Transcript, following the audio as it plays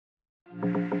Yeah,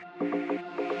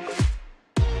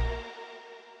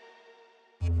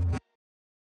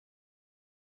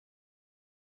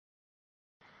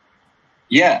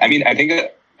 I mean, I think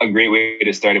a great way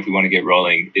to start if we want to get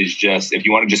rolling is just if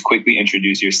you want to just quickly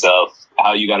introduce yourself,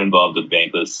 how you got involved with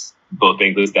Bankless, both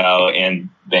BanklessDAO and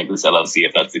Bankless LLC,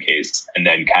 if that's the case, and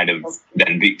then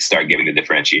start giving the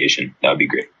differentiation. That would be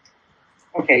great.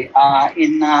 Okay.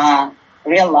 In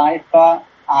real life,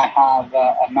 I have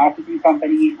a marketing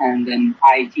company and an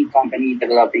IT company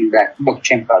developing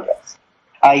blockchain projects.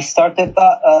 I started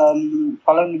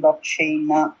following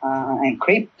blockchain and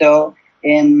crypto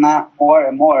in more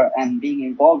and more and being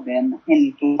involved in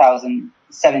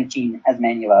 2017, as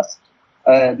many of us.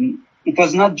 It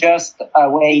was not just a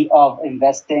way of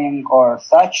investing or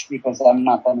such, because I'm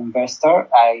not an investor.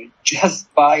 I just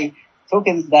buy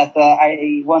tokens that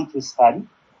I want to study.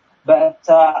 But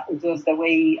it was the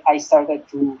way I started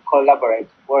to collaborate,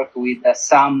 work with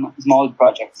some small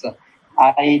projects.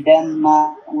 I then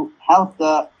helped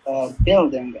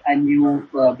building a new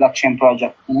blockchain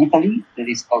project in Italy that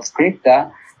is called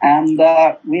Scripta, and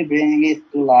we bring it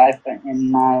to life.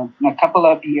 In a couple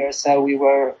of years, we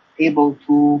were able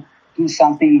to do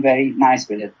something very nice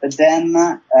with it. But then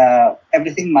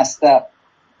everything must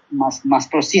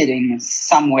proceed in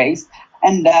some ways,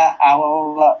 and I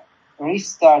will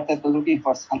restarted looking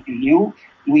for something new.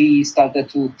 We started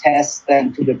to test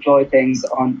and to deploy things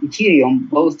on Ethereum,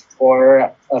 both for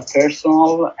a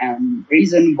personal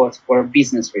reason, but for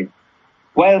business reason.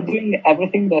 While doing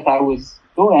everything that I was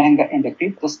doing in the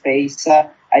crypto space, I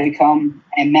become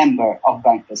a member of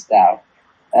BanklessDAO.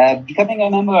 Becoming a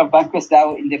member of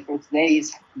BanklessDAO in the first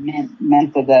days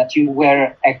meant that you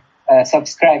were a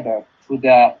subscriber to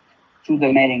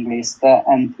the mailing list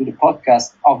and to the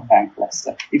podcast of Bankless.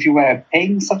 If you were a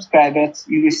paying subscriber,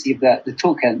 you received the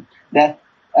token that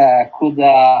that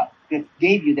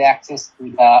gave you the access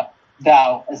to the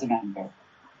DAO as a member.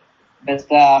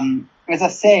 But as I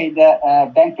said,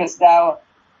 BanklessDAO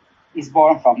is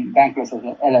born from Bankless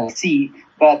LLC,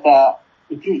 but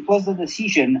it was the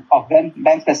decision of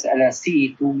Bankless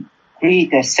LLC to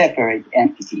create a separate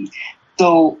entity.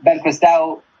 So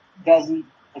BanklessDAO does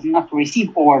not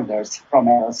receive orders from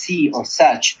LLC or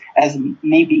such, as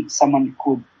maybe someone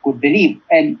could believe.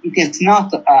 And it is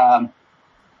not a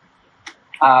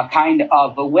kind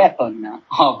of a weapon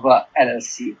of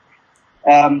LLC.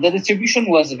 The distribution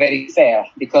was very fair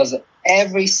because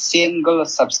every single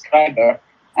subscriber,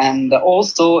 and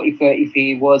also if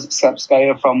he was a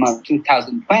subscriber from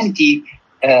 2020,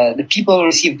 the people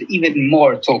received even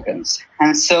more tokens.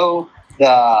 And so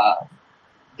the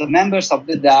members of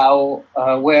the DAO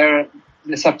were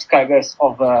the subscribers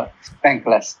of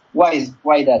Bankless. Why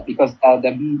that? Because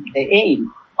the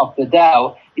aim of the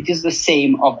DAO, it is the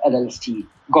same of LLC,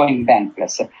 going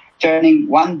bankless, turning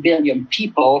 1 billion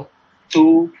people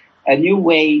to a new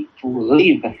way to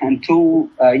live and to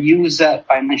use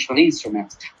financial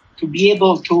instruments, to be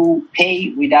able to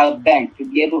pay without bank, to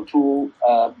be able to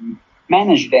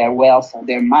manage their wealth or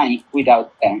their money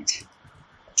without banks.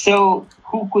 So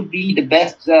who could be the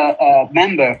best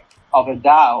member of a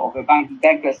DAO, of a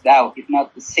BanklessDAO, if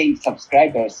not the same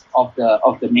subscribers of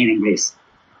the mailing list?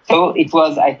 So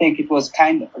I think it was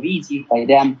kind of easy by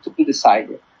them to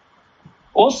decide it.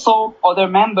 Also, other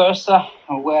members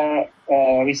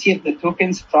received the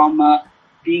tokens from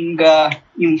being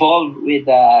involved with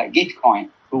Gitcoin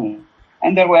too,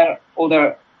 and there were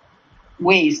other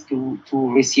ways to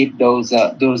receive those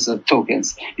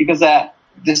tokens, because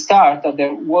the start,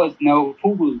 there was no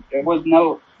pool, there was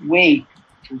no way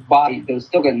to buy those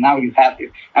tokens. Now you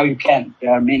can.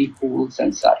 There are many pools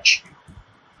and such.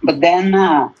 But then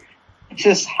this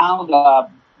is how the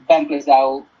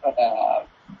BanklessDAO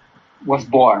was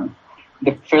born.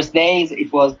 The first days,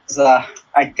 it was, I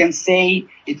can say,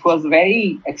 it was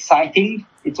very exciting.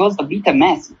 It was a bit of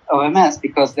a mess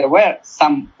because there were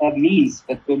some means,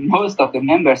 but most of the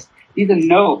members didn't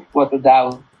know what a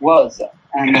DAO was.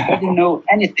 And didn't know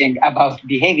anything about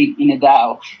behaving in a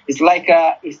DAO. It's like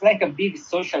a big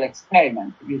social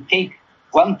experiment. You take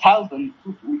 1,000.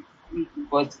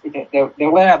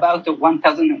 There were about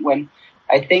 1,000 when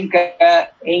I think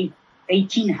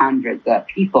 1,800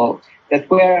 people that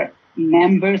were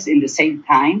members in the same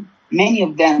time. Many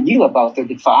of them knew about the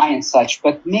DeFi and such,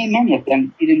 but many of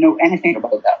them didn't know anything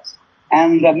about that.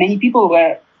 And many people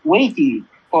were waiting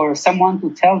for someone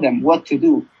to tell them what to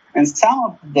do. And some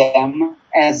of them,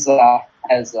 as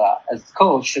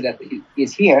coach that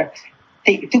is here,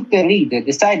 took the lead. They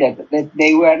decided that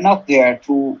they were not there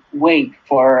to wait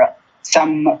for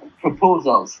some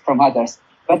proposals from others,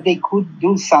 but they could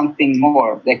do something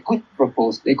more. They could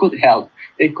propose. They could help.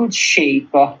 They could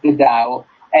shape the DAO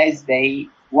as they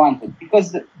wanted,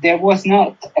 because there was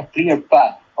not a clear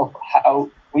path of how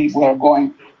we were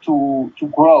going to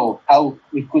grow, how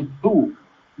we could do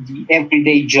the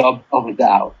everyday job of a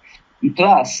DAO. And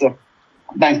plus,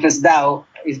 BanklessDAO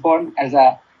is born as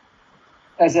a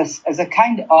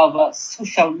kind of a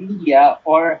social media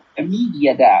or a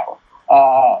media DAO,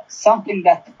 something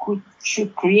that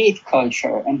should create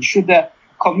culture and should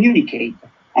communicate.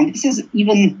 And this is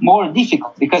even more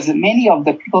difficult because many of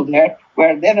the people there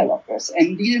were developers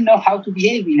and didn't know how to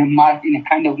behave in a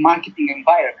kind of marketing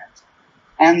environment.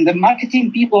 And the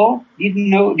marketing people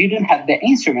didn't have the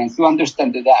instruments to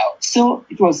understand the DAO. So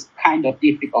it was kind of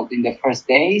difficult in the first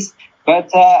days,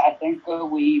 but I think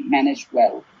we managed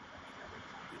well.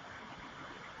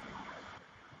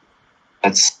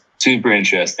 That's super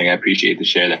interesting. I appreciate the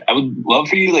share that. I would love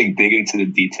for you to dig into the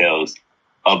details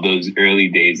of those early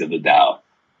days of the DAO.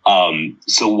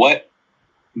 So what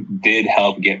did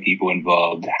help get people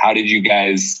involved? How did you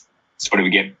guys sort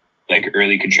of get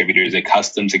early contributors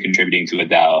accustomed to contributing to a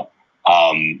DAO?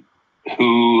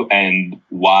 Who and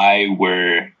why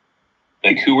were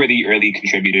who were the early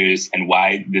contributors and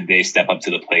why did they step up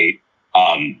to the plate?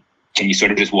 Can you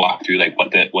sort of just walk through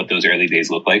what those early days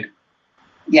look like?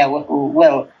 Yeah,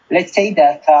 well, let's say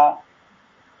that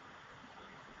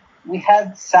we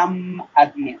had some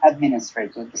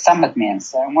administrators, some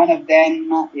admins. One of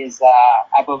them is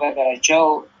above average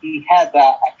Joe. He had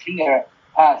a clear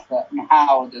path on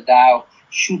how the DAO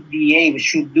should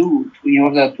do in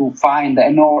order to find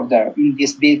an order in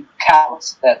this big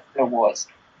chaos that there was.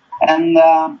 And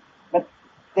but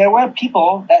there were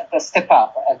people that step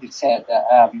up, as you said.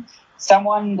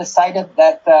 Someone decided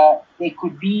that they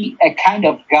could be a kind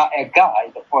of a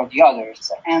guide for the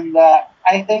others. And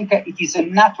I think it is a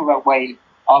natural way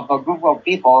of a group of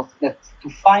people that to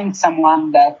find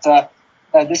someone that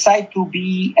decide to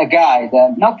be a guide,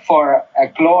 not for a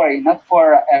glory, not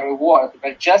for a reward,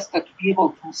 but just to be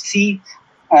able to see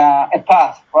a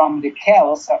path from the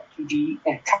chaos to the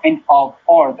kind of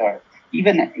order.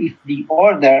 Even if the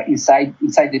order inside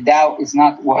the DAO is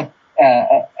not what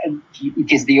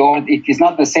it is it is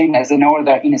not the same as an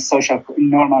order in a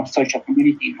normal social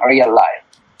community in real life.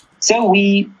 So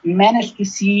we managed to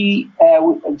see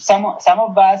some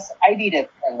of us. I did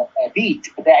it a bit,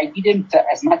 but I didn't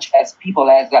as much as people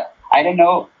as I don't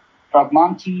know,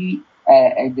 Frogmonty.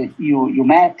 You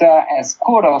met as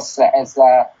Kuros, as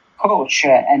a coach,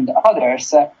 and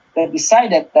others that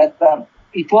decided that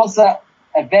it was a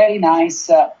very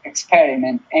nice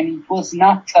experiment, and it was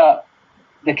not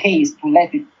the case to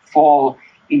let it fall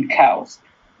in chaos.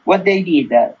 What they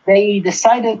did, they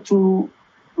decided to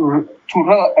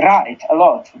write a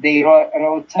lot. They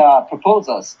wrote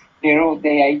proposals. They wrote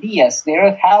the ideas. They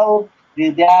wrote how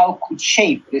the DAO could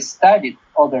shape the studied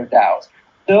other DAOs.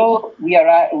 So we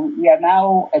are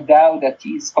now a DAO that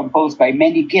is composed by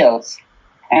many guilds,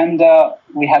 and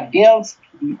we have guilds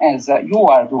as you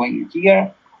are doing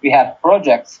here. We have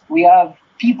projects. We have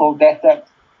people that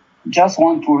just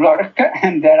want to lurk,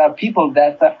 and there are people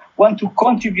that want to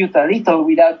contribute a little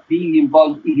without being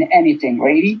involved in anything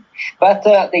really, but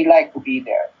they like to be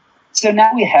there. So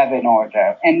now we have an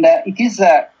order, and it is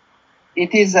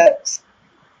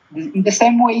in the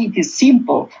same way it is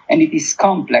simple and it is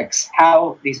complex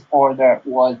how this order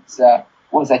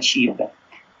was achieved.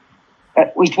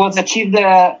 It was achieved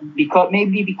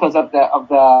because of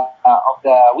the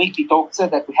weekly talks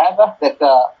that we have, that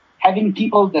having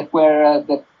people that were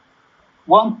that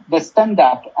want to stand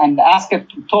up and ask to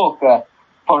talk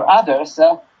for others,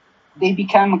 they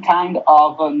become kind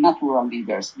of natural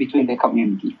leaders between the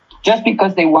community. Just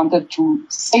because they wanted to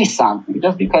say something,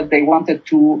 just because they wanted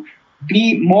to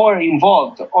be more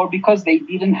involved, or because they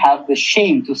didn't have the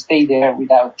shame to stay there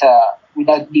without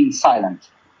being silent.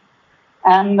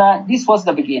 And this was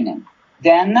the beginning.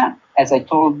 Then, as I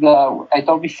told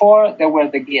before, there were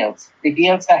the guilds. The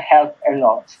guilds helped a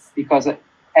lot because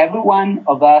every one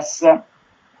of us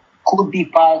could be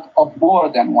part of more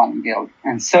than one guild.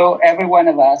 And so every one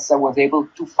of us was able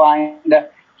to find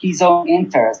his own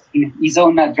interest, his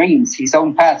own dreams, his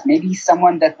own path. Maybe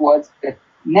someone that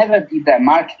never did the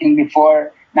marketing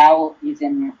before, now is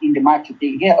in the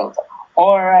marketing guild.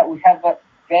 Or we have a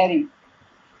very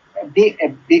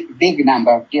big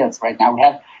number of guilds right now. We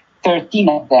have 13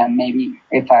 of them, maybe,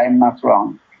 if I'm not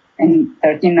wrong. In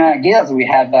 13 guilds, we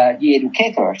have the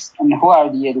educators. And who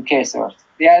are the educators?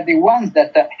 They are the ones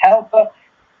that help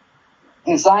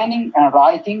designing and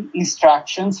writing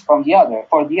instructions for the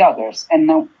others,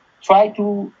 and try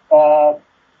to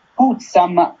put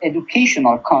some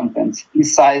educational content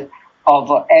inside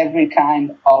of every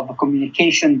kind of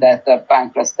communication that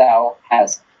BanklessDAO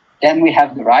has. Then we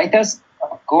have the writers.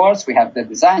 of course, we have the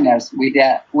designers, we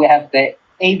have the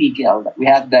AV guild, we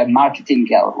have the marketing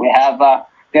guild, we have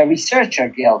the researcher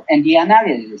guild, and the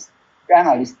analyst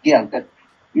guild. That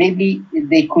maybe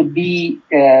they could be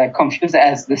confused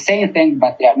as the same thing,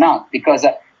 but they are not, because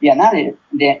the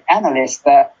analyst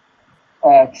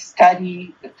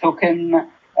study the token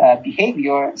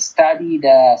behavior, study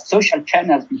the social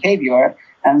channels behavior,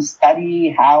 and study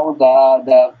how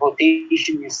the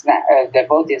votation is the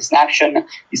voting action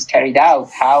is carried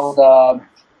out, how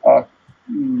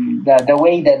the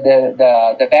way that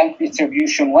the bank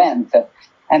distribution went.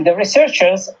 And the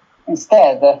researchers,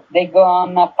 instead, they go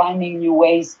on finding new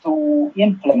ways to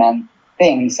implement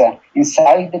things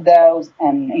inside the DAOs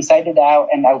and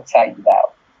outside the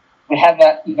DAO. We have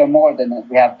even more than that.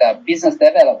 We have the business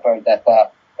developer that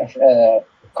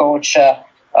coach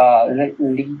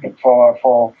lead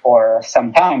for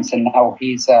some times, and now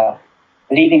he's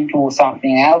leading to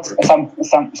something else,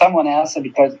 someone else,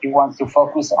 because he wants to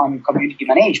focus on community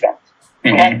management.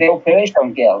 Mm-hmm. We have the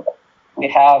operation guild. We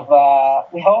have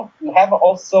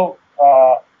also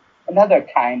another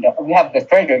kind of. We have the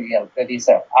treasure guild that is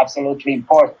absolutely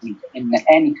important in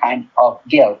any kind of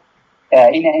guild,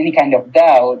 in any kind of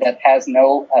DAO that has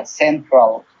no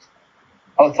central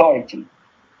authority.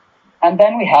 And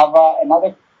then we have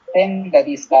another thing that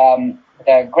is the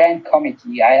grant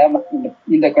committee. I am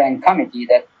in the grant committee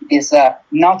that is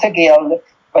not a guild,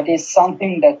 but is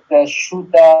something that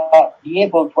should be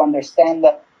able to understand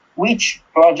which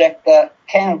project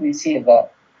can receive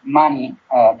money,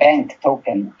 bank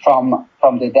token from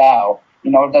the DAO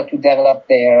in order to develop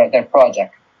their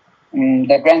project.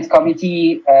 The grant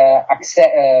committee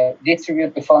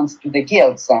distribute the funds to the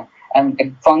guilds, and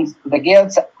the funds to the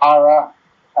guilds are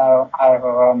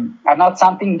not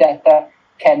something that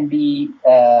can be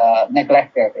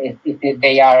neglected.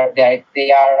 They are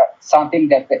something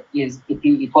that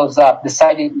it was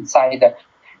decided inside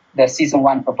the season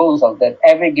 1 proposal that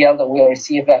every guild will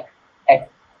receive a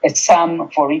sum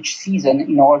for each season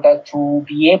in order to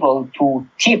be able to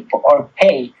tip or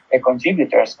pay the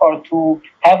contributors, or to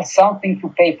have something to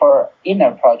pay for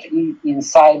inner project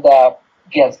inside the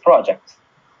guild's project.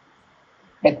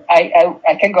 But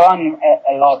I can go on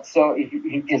a lot, so it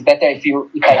is better if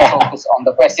I focus on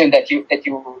the question that you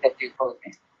posed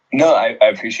me. No, I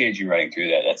appreciate you running through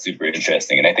that. That's super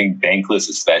interesting, and I think Bankless,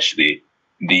 especially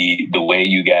the way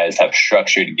you guys have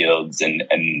structured guilds, and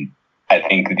I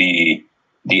think the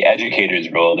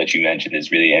educator's role that you mentioned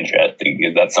is really interesting,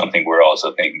 because that's something we're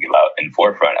also thinking about in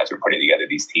forefront as we're putting together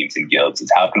these teams and guilds.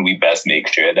 Is how can we best make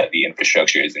sure that the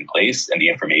infrastructure is in place and the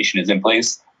information is in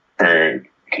place for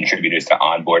contributors to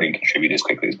onboard and contribute as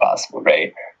quickly as possible,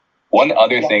 right? One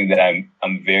other thing that I'm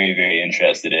very, very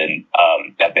interested in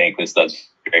that Bankless does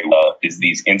very well is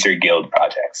these inter-guild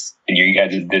projects. In your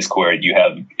guys' Discord, you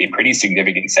have a pretty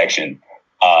significant section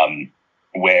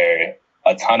where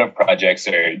a ton of projects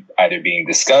are either being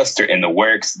discussed or in the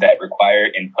works that require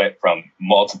input from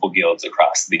multiple guilds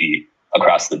across the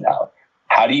DAO.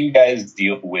 How do you guys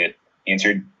deal with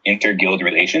inter-guild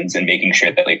relations and making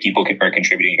sure that people are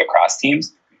contributing across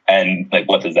teams? And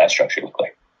what does that structure look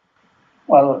like?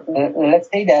 Well, let's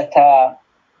say that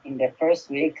in the first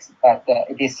weeks, but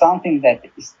it is something that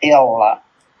is still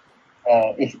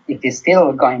it is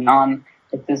still going on.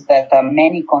 It is that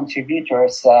many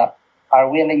contributors are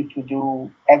willing to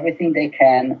do everything they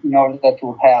can in order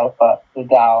to help the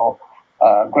DAO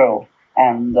grow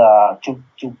and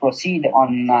to proceed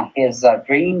on his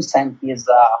dreams and his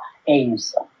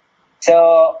aims.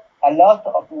 So a lot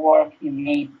of work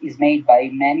is made by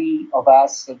many of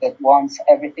us that wants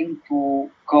everything to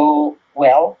go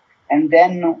well. And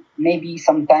then maybe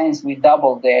sometimes we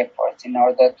double the efforts in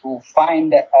order to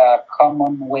find a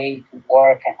common way to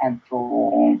work and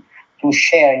to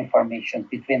share information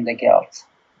between the guilds.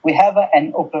 We have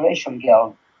an operation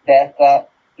guild that that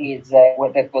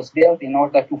was built in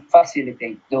order to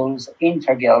facilitate those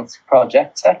inter-guilds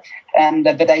projects. And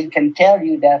but I can tell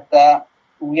you that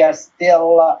we are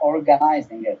still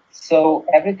organizing it. So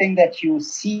everything that you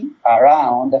see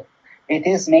around, it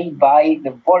is made by the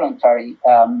voluntary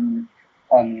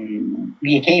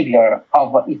behavior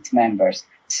of its members.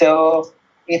 So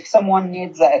if someone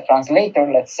needs a translator,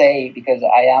 let's say, because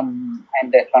I'm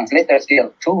the translators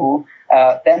guild too,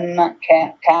 then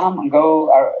can come and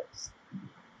go.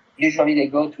 Usually they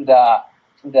go to the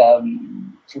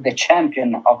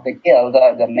champion of the guild,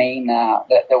 the main,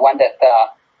 the one that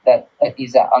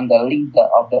is on the lead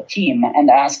of the team, and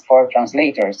ask for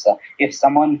translators. If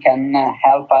someone can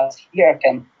help us here,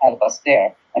 can help us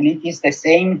there. And it is the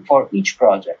same for each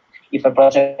project. If a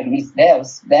project needs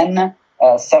devs, then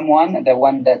someone,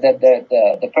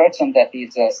 the person that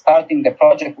is starting the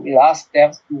project will ask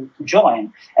them to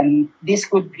join. And this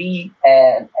could be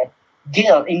a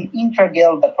guild, an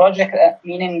intra-guild project,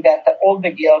 meaning that all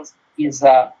the guilds is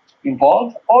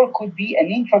involved, or could be an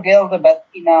intra-guild, but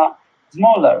in a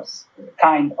smaller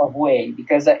kind of way,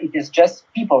 because it is just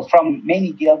people from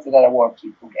many guilds that are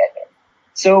working together.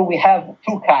 So we have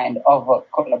two kinds of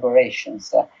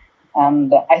collaborations.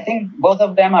 And I think both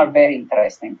of them are very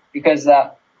interesting, because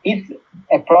if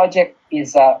a project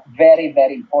is very,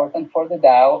 very important for the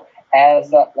DAO,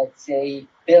 as let's say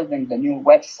building the new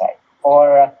website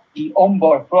or the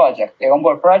onboard project. The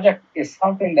onboard project is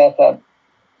something that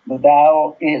the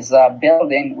DAO is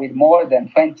building with more than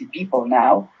 20 people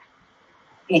now.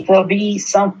 It will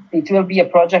be a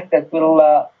project that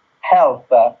will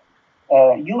help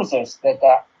users that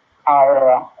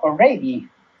are already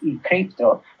in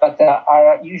crypto, but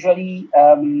are usually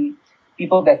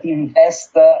people that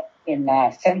invest in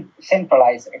a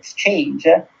centralized exchange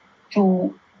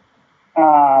to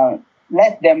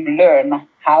let them learn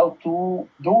how to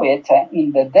do it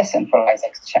in the decentralized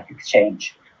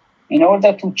exchange, in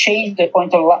order to change the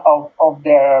point of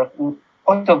their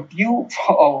point of view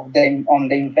of them on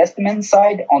the investment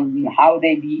side, on how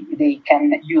they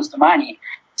can use the money.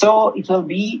 So it will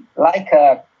be like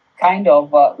a kind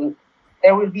of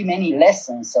there will be many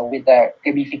lessons with the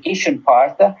gamification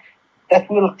part that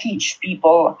will teach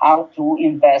people how to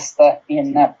invest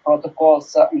in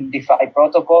protocols, in DeFi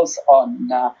protocols, on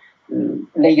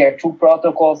layer 2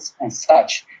 protocols and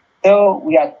such. So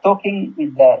we are talking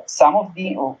with some of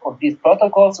these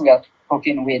protocols. We are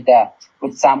talking with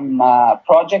some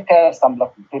project.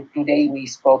 Today we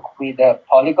spoke with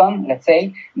Polygon, let's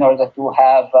say, in order to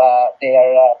have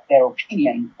their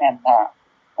opinion and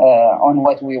on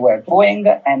what we were doing.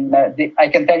 And I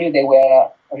can tell you they were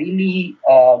really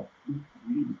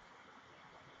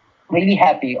really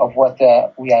happy of what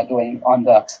we are doing on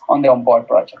the onboard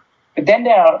project. But then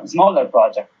there are smaller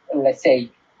projects. Let's say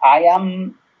I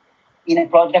am in a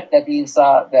project that is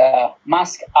the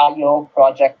Mask.io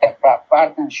project, a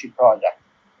partnership project.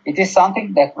 It is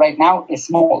something that right now is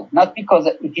small, not because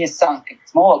it is something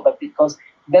small, but because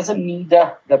it doesn't need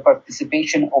the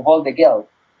participation of all the guilds.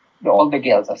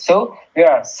 So there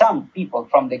are some people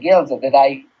from the guilds that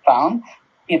I found,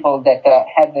 people that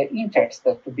had the interest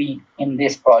to be in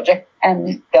this project,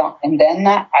 and then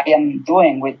I am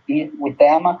doing with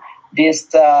them this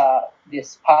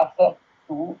path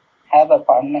to have a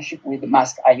partnership with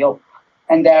Mask.io.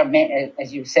 And there are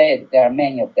as you said, there are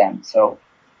many of them. So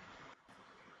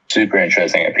super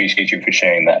interesting. I appreciate you for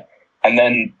sharing that. And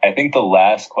then I think the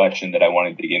last question that I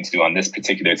want to dig into on this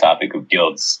particular topic of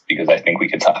guilds, because I think we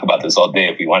could talk about this all day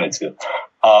if we wanted to.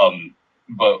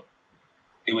 But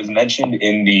it was mentioned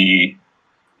in the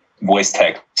voice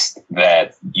text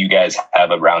that you guys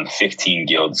have around 15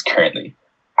 guilds currently.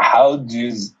 How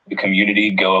does the community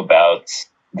go about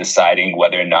deciding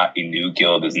whether or not a new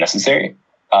guild is necessary?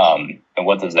 And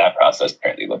what does that process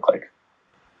currently look like?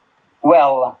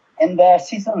 Well, in the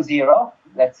season 0,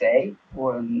 let's say,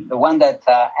 the one that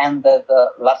ended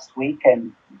last week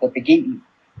and the beginning,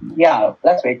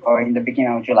 last week or in the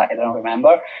beginning of July, I don't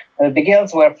remember. The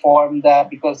guilds were formed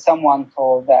because someone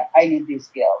told I need this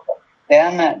guild.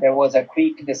 Then there was a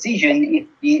quick decision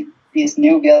if this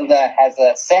new guild has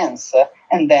a sense,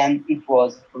 and then it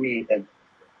was created.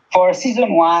 For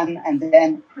season 1, and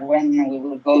then when we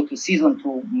will go to season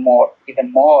 2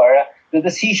 even more, the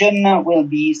decision will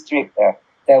be stricter.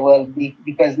 There will be,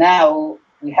 because now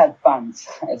we have funds,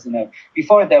 as you know.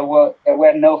 Before there were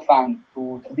no funds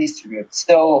to distribute.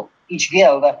 So each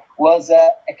guild was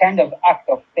a kind of act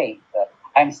of faith.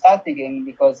 I'm starting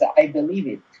because I believe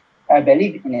it. I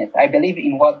believe in it. I believe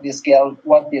in what this guild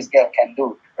can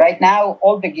do. Right now,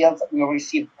 all the guilds will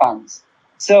receive funds.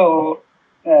 So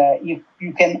you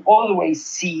can always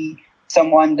see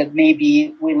someone that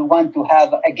maybe will want to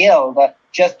have a guild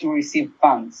just to receive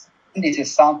funds. This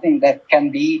is something that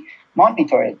can be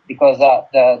monitored because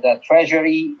the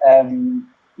treasury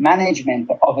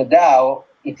management of a DAO,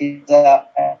 it is a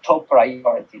top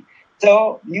priority.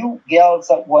 So new guilds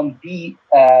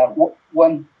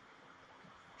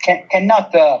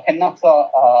cannot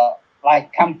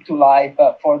like come to life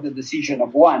for the decision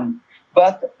of one.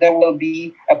 But there will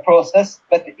be a process.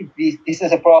 But this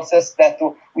is a process that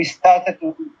we started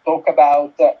to talk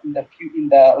about in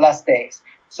the last days.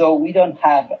 So we don't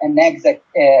have an exact,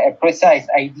 precise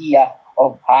idea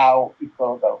of how it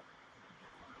will go.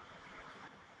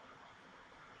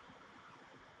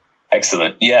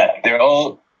 Excellent. Yeah, they're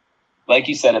all, like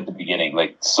you said at the beginning,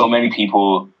 like so many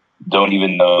people don't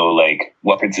even know like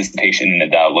what participation in the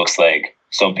DAO looks like.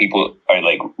 So people are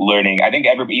like learning. I think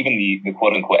even the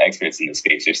quote unquote experts in the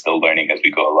space are still learning as we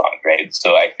go along, right?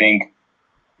 So I think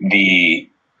the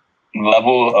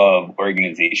level of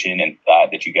organization and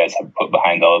thought that you guys have put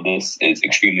behind all of this is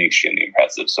extremely, extremely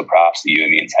impressive. So props to you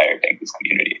and the entire Bankless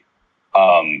community.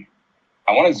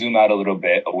 I want to zoom out a little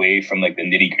bit away from like the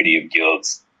nitty gritty of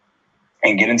guilds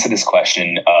and get into this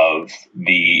question of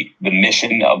the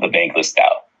mission of the Bankless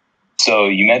DAO. So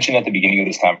you mentioned at the beginning of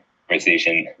this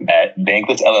conversation that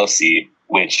Bankless LLC,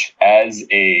 which as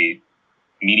a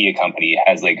media company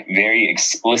has like very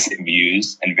explicit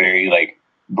views and very like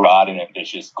broad and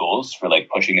ambitious goals for like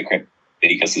pushing the crypto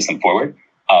ecosystem forward.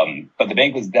 But the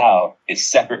Bankless DAO is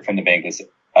separate from the Bankless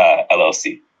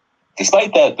LLC.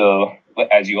 Despite that, though,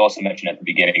 as you also mentioned at the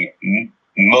beginning,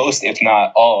 most, if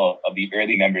not all, of the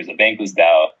early members of Bankless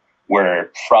DAO were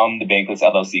from the Bankless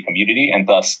LLC community, and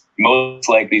thus most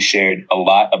likely shared a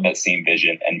lot of that same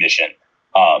vision and mission.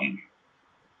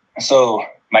 So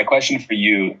my question for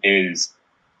you is,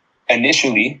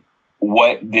 initially,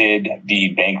 what did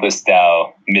the Bankless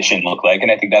DAO mission look like?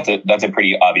 And I think that's a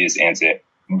pretty obvious answer.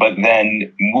 But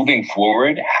then moving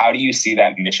forward, how do you see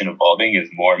that mission evolving as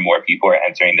more and more people are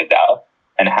entering the DAO?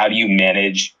 And how do you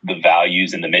manage the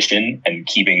values and the mission and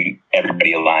keeping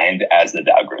everybody aligned as the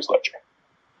DAO grows larger?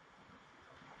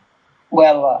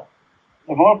 Well,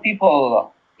 the more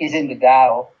people is in the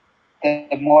DAO,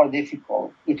 the more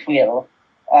difficult it will,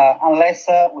 unless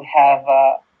we have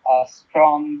a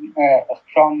strong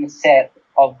set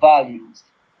of values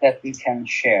that we can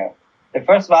share. The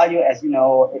first value, as you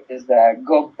know, is the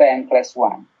Go Bankless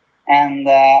one. And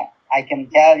I can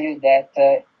tell you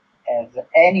that as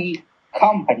any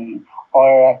company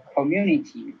or a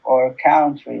community or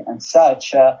country and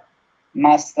such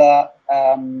must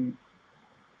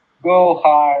go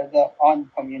hard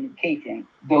on communicating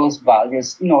those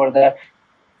values in order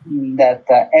that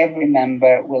every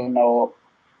member will know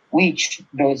which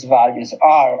those values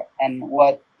are and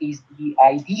what is the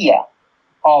idea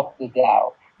of the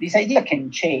DAO. This idea can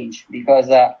change because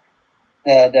the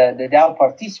DAO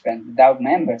participants, the DAO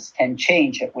members can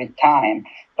change with time.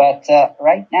 But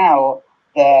right now,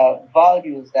 the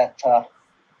values that, the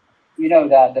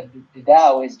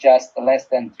DAO is just less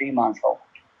than 3 months old.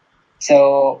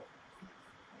 So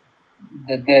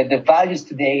the values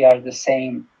today are the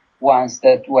same ones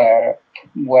that were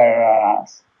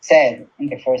said in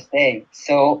the first day.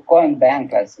 So going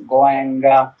bankless, going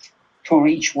to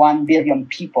reach 1 billion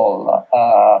people.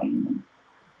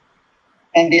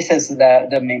 And this is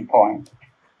the main point.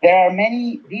 There are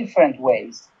many different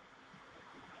ways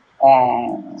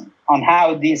on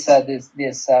how this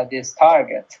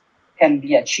target can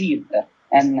be achieved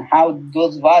and how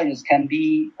those values can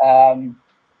be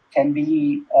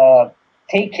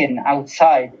taken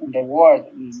outside in the world,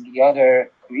 in the other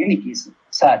communities,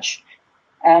 such.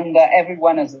 And every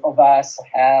one of us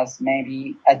has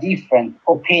maybe a different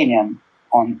opinion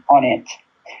on it.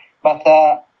 But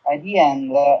at the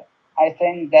end, I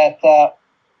think that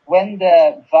when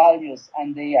the values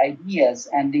and the ideas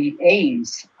and the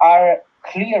aims are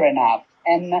clear enough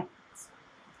and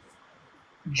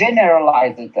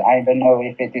generalized, I don't know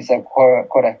if it is a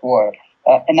correct word,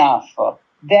 enough,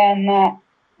 then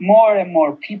more and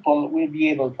more people will be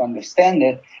able to understand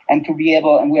it and to be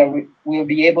able, and we'll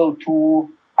be able to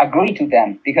agree to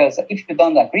them. Because if you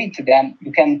don't agree to them,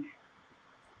 you can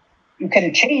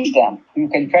change them. You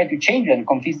can try to change them,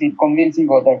 convincing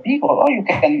other people, or you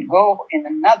can go in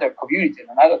another community,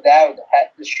 another DAO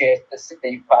that shares the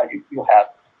same value you have.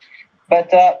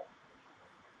 But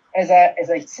as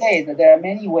I say, that there are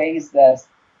many ways that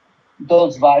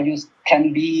those values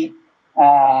can be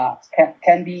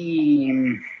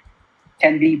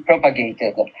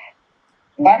propagated.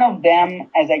 One of them,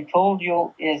 as I told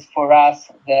you, is for us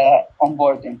the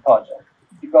onboarding project,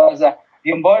 because the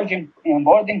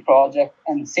onboarding project,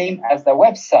 and same as the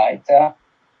website,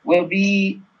 will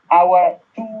be our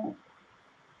two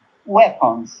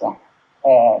weapons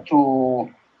to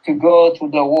go to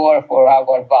the war for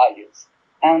our values.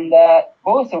 And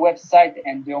both the website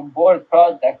and the onboard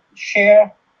project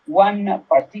share one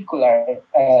particular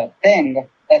thing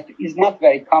that is not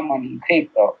very common in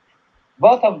crypto.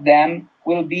 Both of them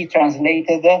will be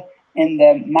translated in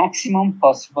the maximum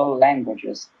possible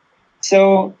languages.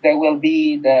 So there will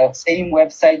be the same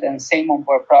website and same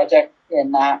onboard project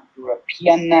in a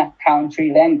European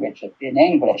country language, in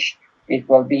English. It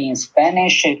will be in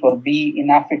Spanish. It will be in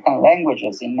African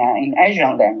languages, in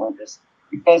Asian languages.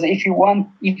 Because if we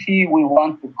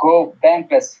want to go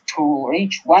bankless to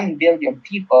reach 1 billion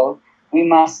people, we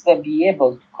must be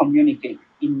able to communicate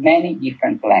in many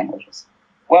different languages.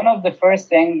 One of the first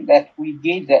things that we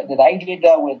did, that I did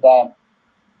with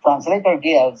translator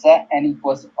guilds, and it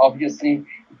was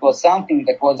something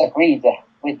that was agreed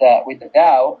with the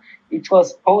DAO. It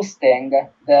was posting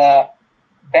the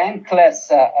bankless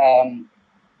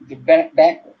the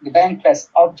bankless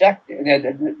object,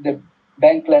 the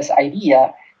bankless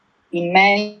idea in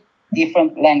many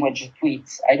different language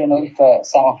tweets. I don't know if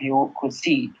some of you could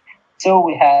see it. So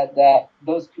we had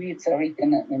those tweets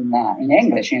written in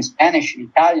English, in Spanish,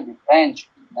 in Italian, in French,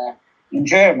 in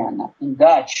German, in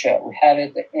Dutch. We have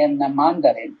it in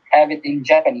Mandarin. We have it in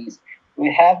Japanese.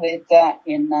 We have it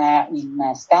in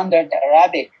standard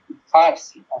Arabic,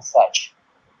 Farsi, as such.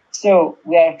 So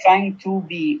we are trying to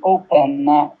be open,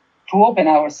 to open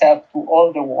ourselves to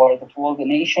all the world, to all the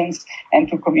nations, and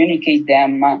to communicate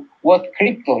them what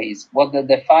crypto is, what the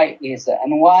DeFi is,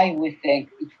 and why we think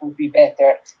it would be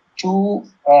better to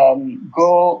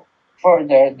go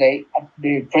further the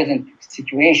present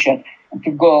situation.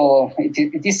 To go,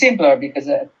 it is simpler because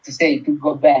to say to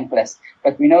go bankless,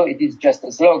 but we know it is just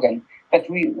a slogan. But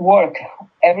we work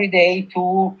every day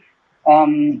to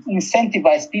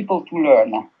incentivize people to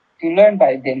learn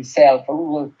by themselves. We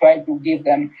will try to give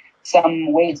them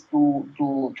some ways to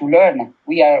learn.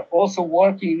 We are also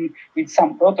working with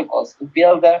some protocols to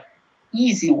build an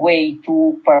easy way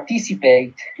to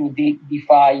participate to the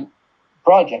DeFi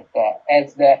project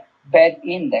as the bed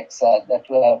index that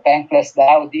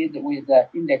BanklessDAO did with the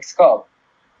index code.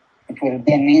 It will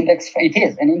be an index. It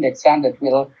is an index fund that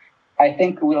will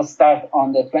start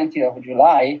on the 20th of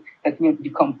July. That will be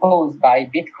composed by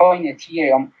Bitcoin,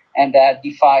 Ethereum, and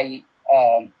DeFi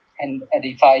and a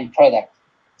DeFi product.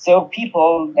 So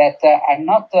people that are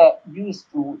not used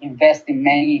to invest in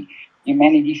many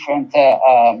different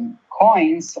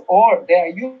coins, or they are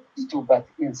used to, but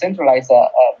in centralized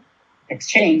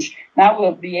exchange, now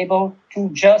will be able to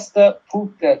just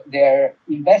put their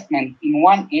investment in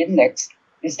one index.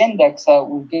 This index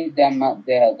will give them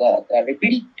the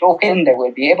liquidity token. They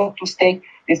will be able to stake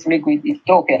this liquidity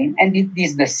token, and it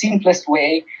is the simplest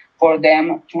way for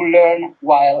them to learn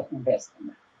while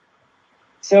investing.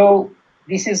 So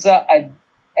this is a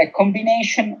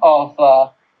combination of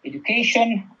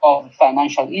education, of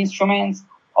financial instruments,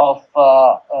 of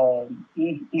a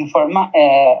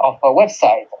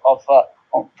website, of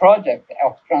project,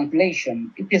 of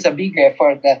translation. It is a big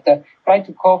effort that try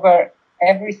to cover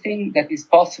everything that is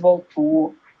possible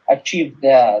to achieve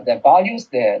the values,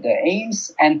 the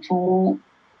aims, and to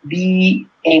be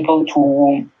able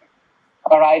to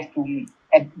arrive to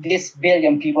this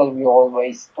billion people we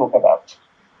always talk about.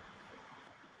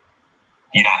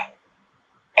 Yeah,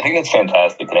 I think that's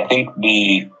fantastic. And I think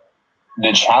the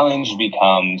challenge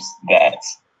becomes that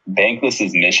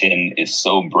Bankless's mission is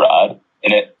so broad,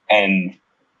 and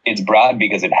it's broad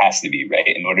because it has to be, right,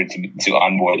 in order to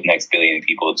onboard the next billion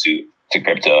people to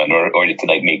crypto, in order to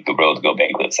like make the world go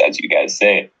bankless, as you guys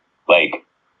say. Like,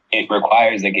 it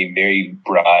requires like a very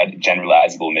broad,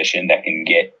 generalizable mission that can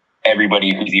get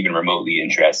everybody who's even remotely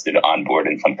interested on board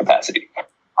in some capacity.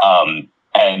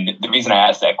 And the reason I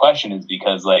asked that question is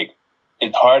because like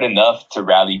it's hard enough to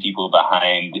rally people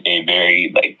behind a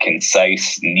very like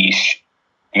concise niche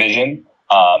vision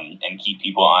and keep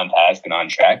people on task and on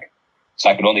track. So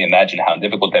I could only imagine how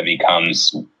difficult that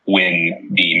becomes when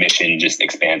the mission just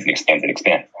expands and expands and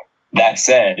expands. That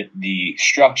said, the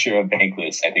structure of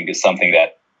Bankless, I think, is something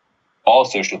that all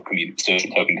social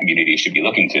token communities should be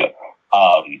looking to.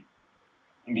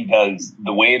 Because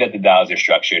the way that the DAOs are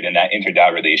structured and that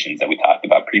inter-DAO relations that we talked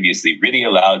about previously really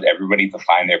allows everybody to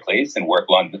find their place and work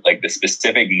on like the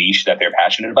specific niche that they're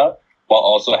passionate about, while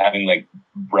also having like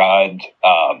broad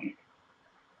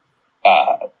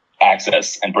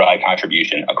access and broad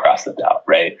contribution across the DAO,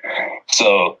 right?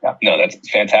 So, no, that's a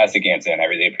fantastic answer, and I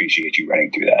really appreciate you running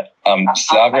through that.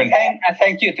 Sovereign. I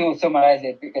thank you to summarize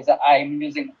it, because I'm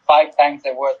using 5 times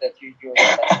the word that you use.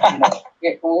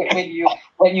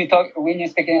 When you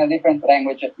speak in a different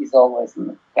language, it's always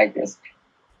like this.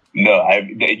 No,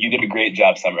 you did a great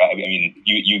job summarizing. I mean,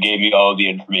 you gave me all the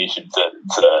information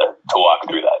to walk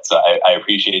through that. So I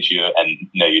appreciate you, and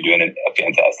no, you're doing a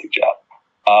fantastic job.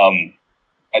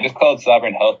 I just called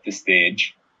Sovereign Health to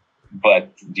stage,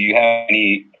 but do you have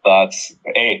any thoughts?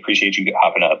 Appreciate you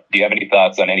hopping up. Do you have any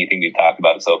thoughts on anything we've talked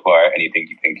about so far? Anything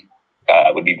you think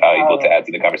would be valuable to add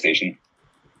to the conversation?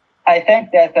 I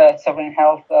think that Sovereign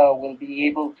Health will be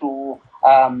able to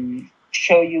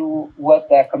show you what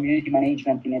the community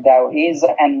management in a DAO is,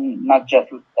 and not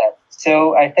just that.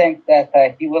 So I think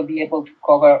that he will be able to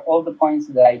cover all the points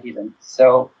that I didn't.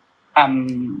 So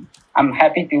I'm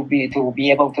happy to be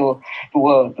able to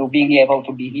being able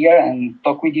to be here and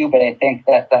talk with you. But I think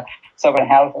that Sovereign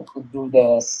Health could do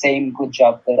the same good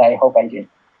job that I hope I did.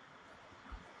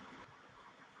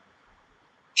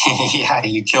 Yeah,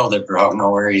 you killed it, bro. No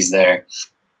worries there.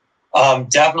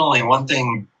 Definitely one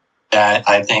thing that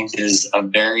I think is a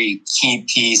very key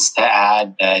piece to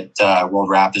add that will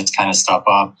wrap this kind of stuff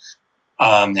up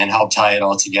and help tie it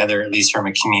all together, at least from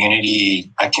a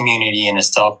community and a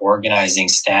self-organizing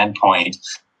standpoint,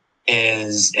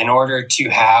 is in order to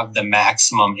have the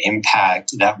maximum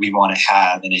impact that we want to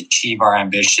have and achieve our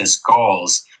ambitious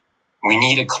goals, we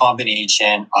need a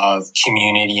combination of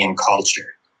community and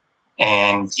culture.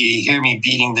 And you hear me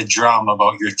beating the drum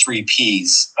about your 3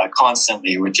 Ps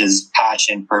constantly, which is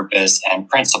passion, purpose, and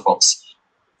principles.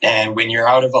 And when you're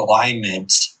out of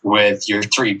alignment with your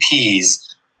 3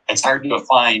 Ps, it's hard to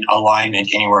find alignment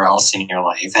anywhere else in your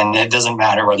life. And it doesn't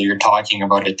matter whether you're talking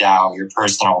about a DAO, your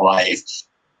personal life,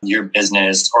 your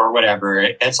business, or whatever,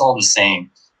 it's all the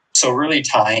same. So really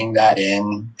tying that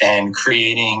in and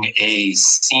creating a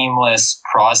seamless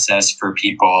process for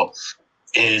people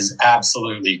is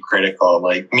absolutely critical.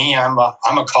 Like me, I'm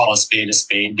a call a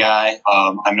spade guy.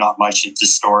 I'm not much into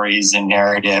stories and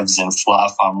narratives and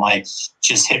fluff. I'm like,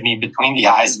 just hit me between the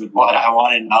eyes with what I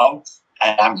want to know,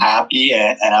 and I'm happy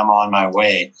and I'm on my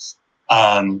way.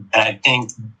 And I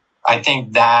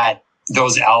think that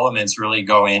those elements really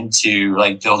go into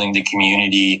like building the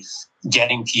community,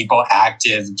 getting people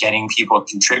active, getting people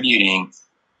contributing,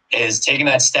 is taking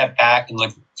that step back and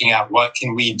looking at what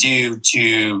can we do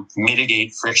to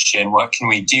mitigate friction? What can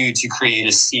we do to create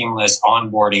a seamless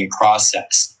onboarding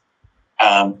process?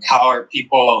 How are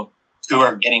people who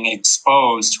are getting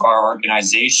exposed to our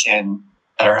organization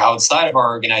that are outside of our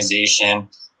organization?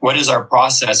 What is our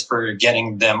process for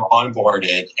getting them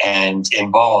onboarded and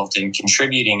involved and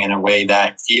contributing in a way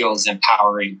that feels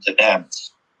empowering to them,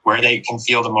 where they can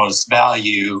feel the most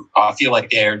value, feel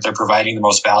like they're providing the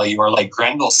most value, or like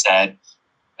Grendel said,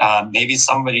 maybe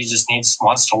somebody just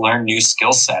wants to learn new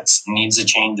skill sets, needs to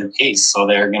change their pace, so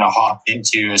they're going to hop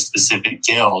into a specific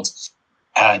guild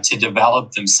to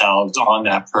develop themselves on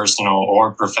that personal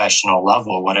or professional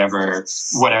level, whatever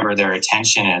their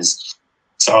attention is.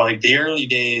 So like the early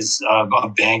days of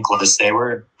Bankless, they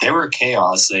were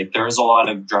chaos. Like there was a lot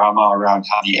of drama around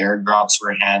how the airdrops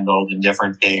were handled and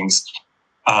different things.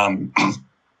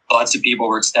 Lots of people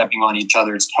were stepping on each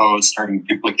other's toes, starting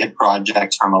duplicate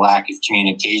projects from a lack of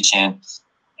communication.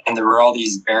 And there were all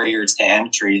these barriers to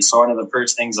entry. So one of the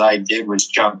first things I did was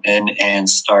jump in and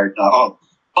start.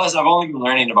 Plus, I've only been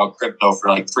learning about crypto for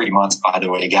like 3 months, by the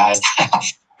way, guys.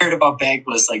 Heard about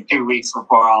Bankless like 2 weeks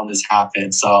before all this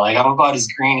happened. So like I'm about as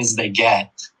green as they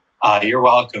get. You're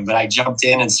welcome. But I jumped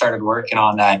in and started working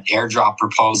on that airdrop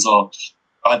proposal.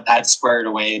 Got that squared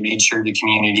away, made sure the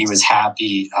community was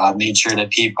happy, made sure that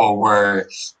people were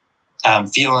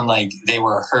feeling like they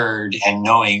were heard, and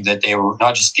knowing that they were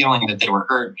not just feeling that they were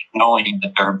heard, but knowing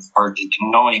that they're important,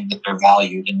 and knowing that they're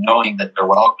valued, and knowing that they're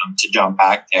welcome to jump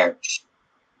back there.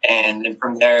 And then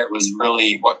from there, it was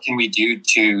really, what can we do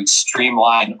to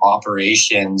streamline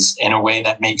operations in a way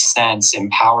that makes sense,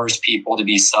 empowers people to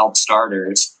be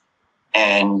self-starters,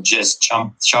 and just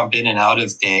jump in and out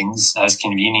of things as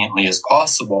conveniently as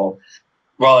possible,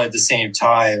 while at the same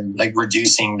time, like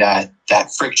reducing that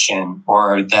friction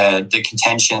or the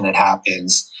contention that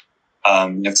happens.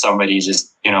 If somebody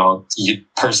just,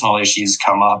 personal issues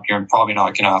come up, you're probably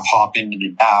not going to hop into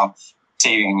the DAO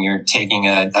saying you're taking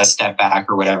a step back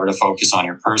or whatever to focus on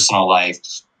your personal life.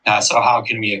 So how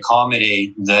can we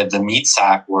accommodate the meat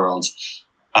sack world?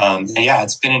 Yeah,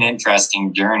 it's been an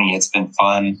interesting journey. It's been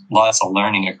fun. Lots of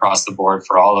learning across the board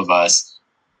for all of us.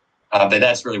 But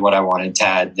that's really what I wanted to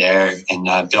add there,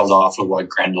 and build off of what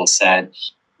Grendel said.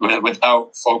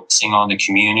 Without focusing on the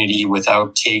community,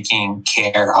 without taking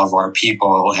care of our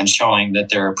people and showing that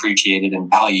they're appreciated and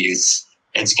valued,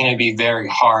 it's going to be very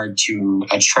hard to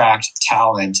attract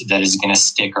talent that is going to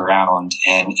stick around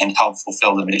and help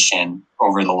fulfill the mission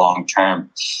over the long term.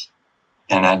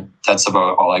 And that's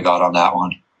about all I got on that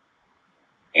one.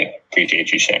 Yeah,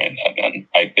 appreciate you sharing that, man.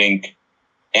 I think,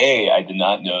 I did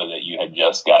not know that you had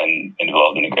just gotten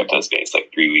involved in the crypto space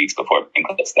like 3 weeks before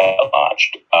BanklessDAO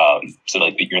launched. So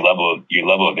like your level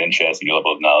of interest and your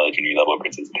level of knowledge and your level of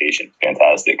participation is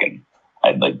fantastic, and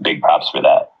I'd like big props for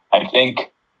that. I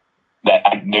think that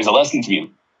there's a lesson to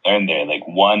be learned there. Like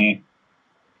one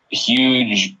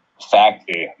huge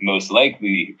factor, most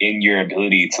likely, in your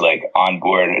ability to like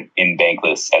onboard in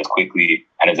Bankless as quickly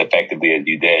and as effectively as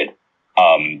you did,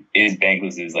 is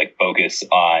Bankless's like focus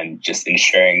on just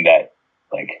ensuring that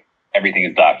like everything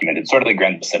is documented, sort of like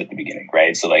Grendel said at the beginning,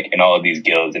 right? So like in all of these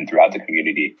guilds and throughout the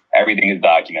community, everything is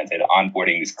documented,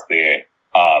 onboarding is clear.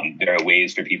 There are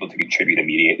ways for people to contribute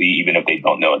immediately, even if they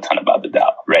don't know a ton about the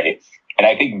DAO, right? And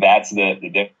I think that's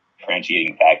the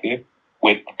differentiating factor.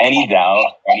 With any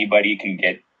DAO, anybody can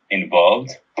get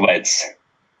involved, but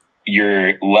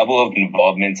your level of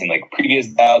involvement in like previous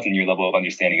DAOs and your level of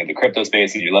understanding of the crypto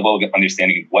space and your level of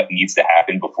understanding of what needs to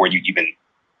happen before you even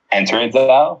enter a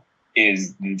DAO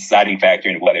is the deciding factor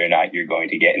in whether or not you're going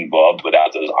to get involved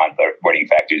without those onboarding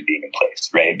factors being in place,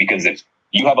 right? Because if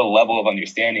you have a level of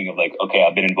understanding of like, okay,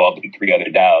 I've been involved in 3 other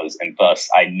DAOs and thus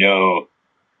I know,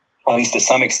 at least to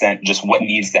some extent, just what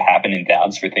needs to happen in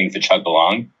DAOs for things to chug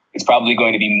along, it's probably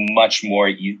going to be much more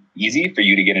easy for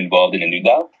you to get involved in a new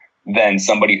DAO than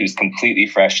somebody who's completely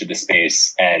fresh to the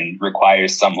space and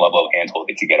requires some level of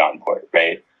handholding to get on board,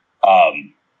 right?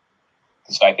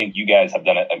 So I think you guys have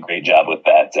done a great job with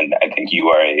that, and I think you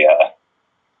are a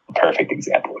perfect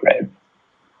example, right?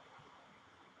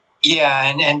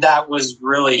 Yeah, and that was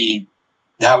really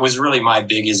my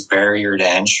biggest barrier to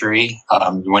entry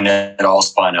when it all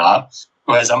spun up.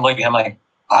 Was I'm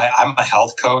a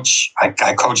health coach. I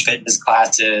coach fitness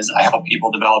classes. I help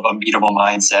people develop unbeatable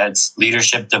mindsets,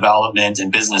 leadership development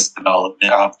and business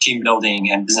development, team building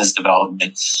and business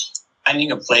development.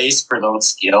 Finding a place for those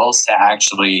skills to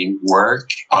actually work.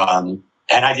 And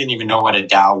I didn't even know what a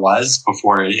DAO was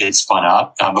before it spun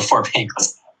up, before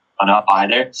Bankless spun up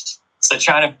either. So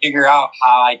trying to figure out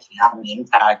how I can have an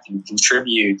impact and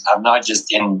contribute, not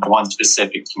just in one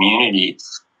specific community,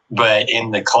 but in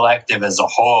the collective as a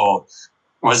whole,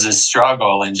 was a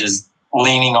struggle. And just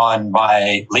leaning on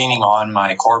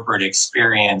my corporate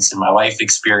experience and my life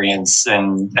experience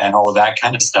and all of that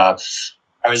kind of stuff,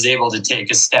 I was able to take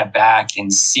a step back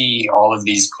and see all of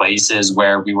these places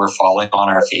where we were falling on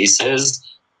our faces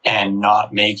and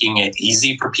not making it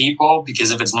easy for people. Because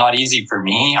if it's not easy for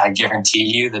me, I guarantee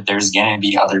you that there's going to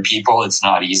be other people it's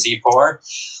not easy for.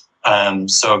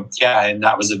 So yeah, and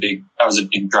that was a big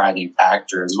driving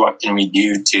factor, is what can we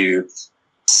do to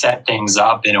set things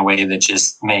up in a way that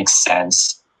just makes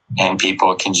sense and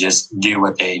people can just do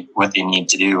what they need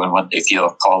to do and what they feel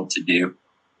called to do.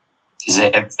 Because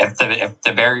if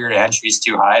the barrier to entry is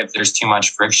too high, if there's too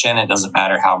much friction, it doesn't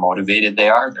matter how motivated they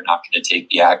are, they're not going to take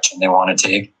the action they want to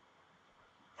take.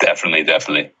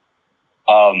 Definitely.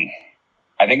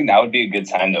 I think that would be a good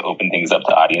time to open things up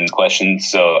to audience questions.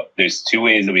 So there's 2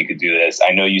 ways that we could do this.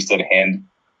 I know you said hand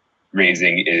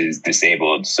raising is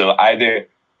disabled. So either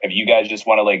if you guys just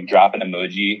want to like drop an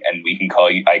emoji and we can call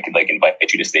you, I could like invite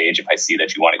you to stage if I see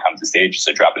that you want to come to stage.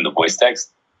 So drop in the voice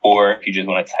text. Or if you just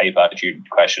want to type out your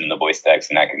question in the voice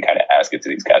text and I can kind of ask it to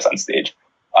these guys on stage.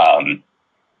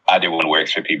 Either one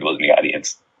works for people in the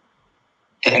audience.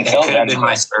 It could have been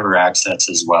my server access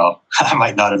as well. I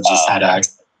might not have just had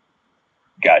access.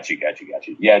 Got you.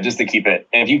 Yeah, just to keep it.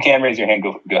 And if you can raise your hand,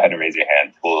 go ahead and raise your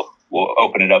hand. We'll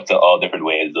open it up to all different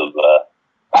ways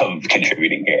of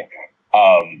contributing here.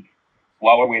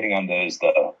 While we're waiting on those,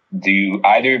 though, do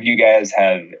either of you guys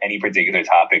have any particular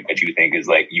topic that you think is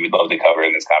like you would love to cover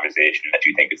in this conversation that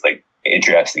you think is like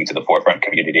interesting to the forefront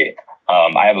community?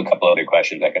 I have a couple other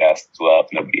questions I could ask as well if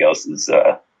nobody else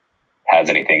has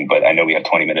anything, but I know we have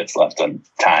 20 minutes left on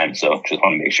time, so just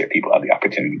want to make sure people have the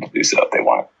opportunity to do so if they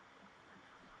want.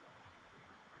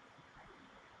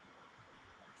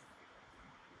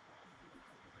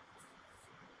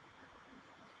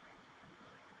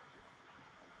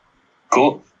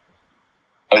 Cool.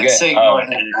 Okay. I'd say go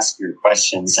ahead and ask your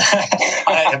questions.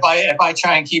 If I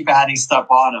try and keep adding stuff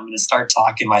on, I'm going to start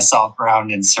talking myself around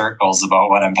in circles about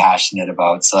what I'm passionate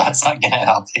about. So that's not going to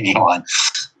help anyone.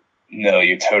 No,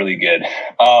 you're totally good.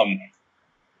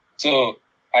 So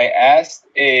I asked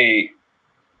a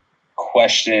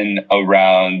question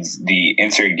around the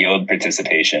inter-guild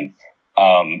participation,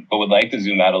 but would like to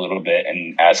zoom out a little bit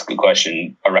and ask a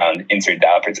question around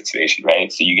inter-DAO participation,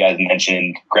 right? So you guys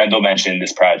Grendel mentioned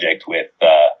this project with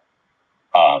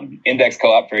Index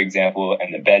Co-op, for example,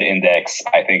 and the BED Index.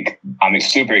 I think I'm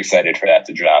super excited for that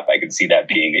to drop. I can see that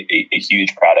being a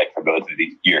huge product for both of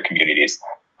your communities.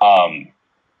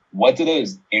 What do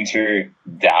those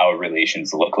inter-DAO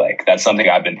relations look like? That's something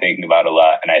I've been thinking about a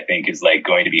lot, and I think is like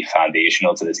going to be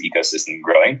foundational to this ecosystem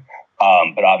growing.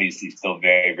 But obviously still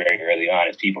very, very early on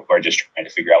as people are just trying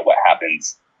to figure out what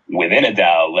happens within a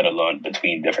DAO, let alone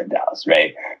between different DAOs,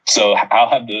 right? So how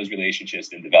have those relationships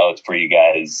been developed for you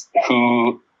guys?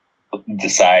 Who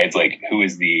decides like who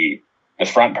is the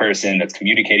front person that's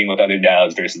communicating with other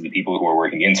DAOs versus the people who are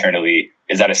working internally?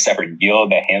 Is that a separate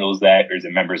guild that handles that, or is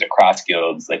it members across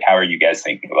guilds? Like, how are you guys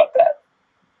thinking about that?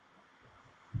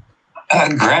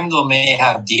 Grendel may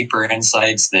have deeper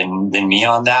insights than me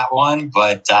on that one,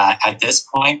 but at this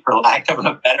point, for lack of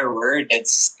a better word,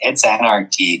 it's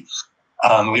anarchy.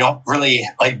 We don't really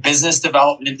like business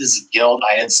development as a guild.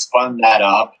 I had spun that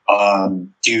up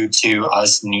due to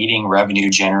us needing revenue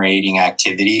generating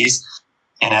activities.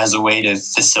 and as a way to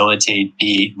facilitate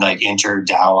the like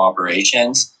inter-DAO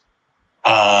operations.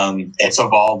 It's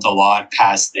evolved a lot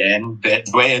past then, but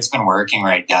the way it's been working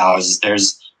right now is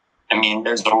there's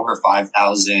over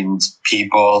 5,000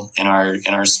 people in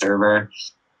our server.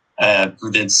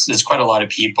 It's quite a lot of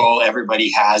people.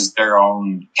 Everybody has their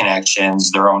own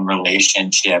connections, their own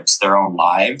relationships, their own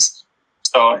lives.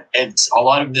 So it's a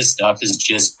lot of this stuff has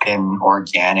just been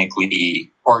organically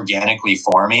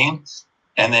forming.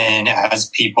 And then as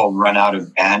people run out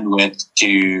of bandwidth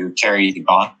to carry the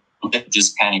gauntlet, it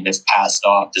just kind of gets passed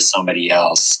off to somebody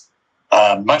else.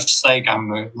 Much like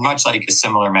a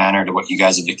similar manner to what you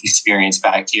guys have experienced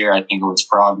back here. I think it was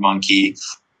Frog Monkey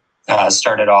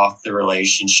started off the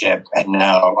relationship, and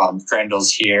now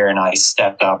Grendel's here, and I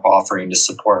stepped up offering to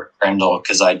support Grendel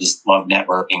because I just love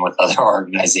networking with other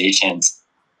organizations.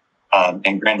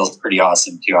 And Grendel's pretty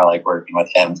awesome too. I like working with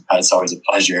him. It's always a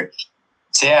pleasure.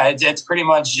 So yeah, it's pretty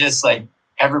much just like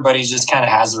everybody just kind of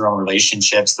has their own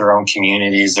relationships, their own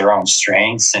communities, their own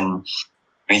strengths, and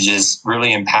we just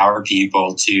really empower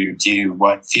people to do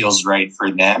what feels right for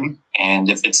them. And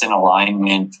if it's in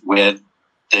alignment with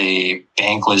the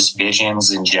Bankless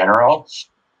visions in general,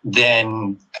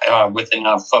 then with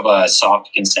enough of a soft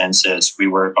consensus, we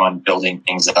work on building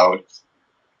things out.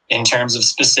 In terms of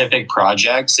specific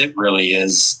projects, it really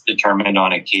is determined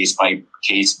on a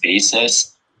case-by-case basis.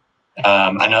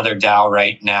 Another DAO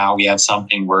right now, we have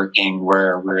something working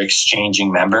where we're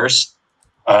exchanging members.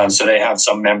 So they have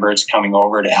some members coming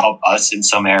over to help us in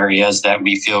some areas that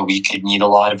we feel we could need a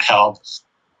lot of help.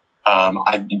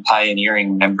 I've been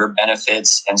pioneering member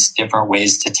benefits and different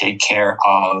ways to take care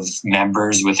of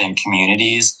members within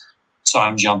communities. So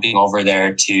I'm jumping over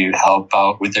there to help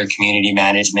out with their community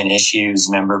management issues,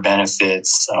 member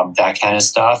benefits, that kind of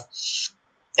stuff.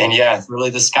 And yeah, really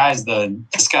the sky's the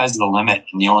limit.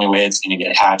 And the only way it's going to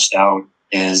get hatched out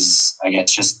is, I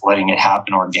guess, just letting it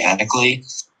happen organically.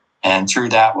 And through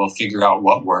that, we'll figure out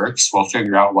what works. We'll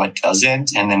figure out what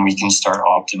doesn't. And then we can start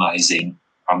optimizing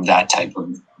from that type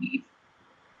of need.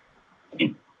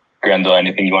 Grendel,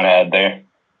 anything you want to add there?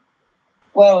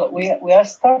 Well, we are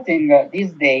starting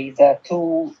these days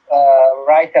to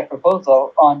write a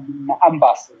proposal on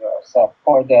ambassadors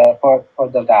for the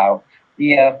DAO.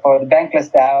 For the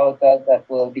BanklessDAO that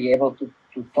will be able to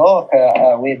talk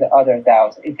with other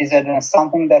DAOs. It is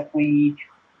something that we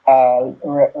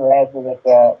read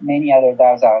that many other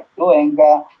DAOs are doing.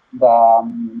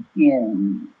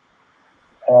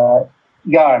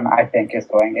 Yarn, I think, is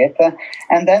doing it.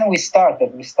 And then we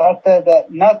started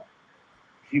not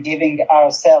giving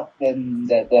ourselves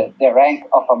the rank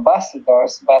of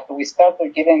ambassadors, but we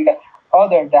started giving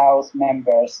other DAOs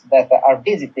members that are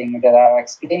visiting, that are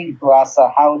explaining to us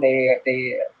how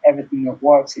everything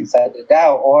works inside the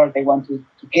DAO, or they want to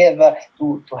give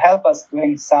to help us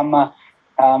doing some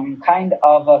kind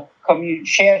of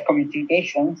shared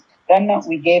communications. Then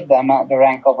we gave them the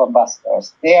rank of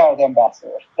ambassadors. They are the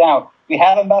ambassadors. Now we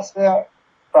have ambassador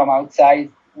from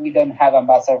outside. We don't have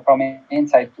ambassador from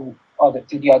inside to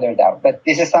the other DAO. But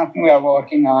this is something we are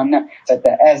working on. But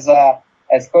as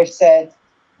Coach said,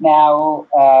 now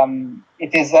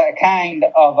it is a kind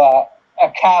of a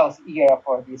chaos era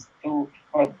for these two,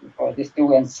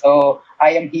 and so I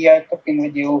am here talking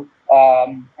with you,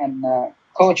 and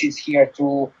Coach is here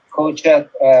too. Coach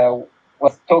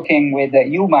was talking with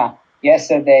Yuma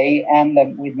yesterday, and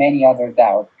with many other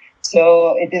DAOs.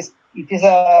 So it is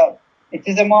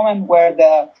a moment where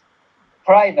the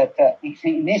private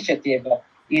initiative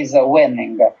is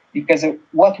winning, because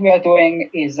what we are doing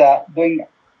is doing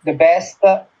the best,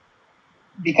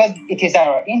 because it is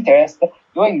our interest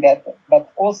doing that,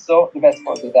 but also the best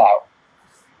for the DAO.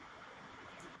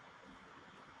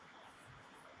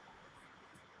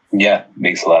 Yeah,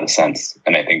 makes a lot of sense.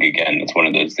 And I think, again, it's one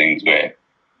of those things where,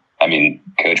 I mean,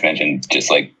 Coach mentioned just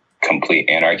like complete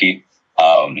anarchy.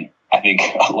 I think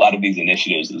a lot of these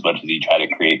initiatives, as much as you try to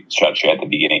create structure at the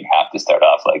beginning, have to start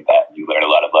off like that. You learn a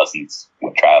lot of lessons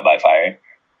with trial by fire,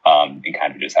 and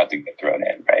kind of just have to get thrown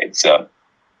in, right? So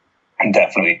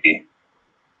definitely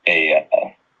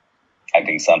I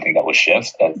think something that will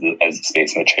shift as the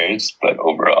space matures. But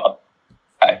overall,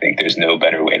 I think there's no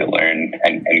better way to learn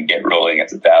and get rolling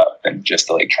as a DAO than just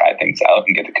to like try things out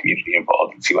and get the community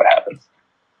involved and see what happens.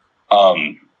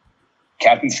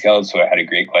 Captain Skeletor had a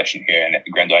great question here, and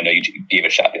Grendel, I know you gave a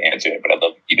shot to answer it, but I'd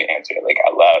love you to answer it like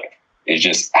out loud. Is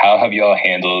just how have you all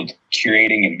handled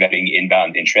curating and vetting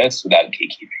inbound interest without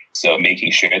gatekeeping? So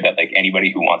making sure that like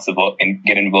anybody who wants to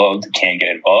get involved can get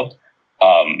involved,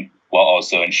 while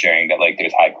also ensuring that like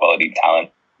there's high quality talent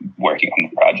working on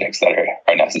the projects that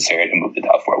are necessary to move the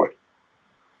DAO forward.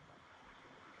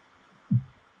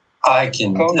 I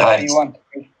can. Cole, you want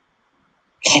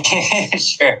to?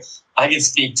 Sure, I can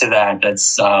speak to that.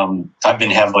 That's I've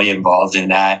been heavily involved in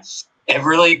that. It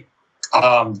really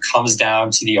comes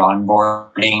down to the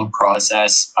onboarding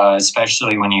process,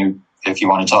 especially if you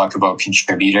want to talk about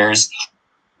contributors.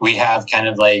 We have kind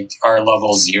of like our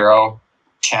level 0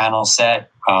 channel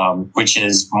set, which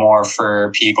is more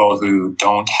for people who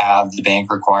don't have the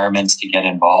bank requirements to get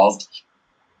involved.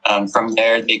 From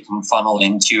there, they can funnel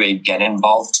into a get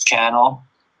involved channel.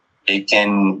 They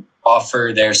can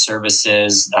offer their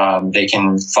services. They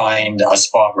can find a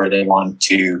spot where they want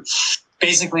to.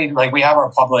 Basically, like we have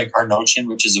our Notion,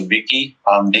 which is a wiki.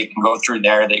 They can go through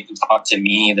there. They can talk to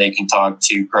me. They can talk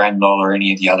to Grendel or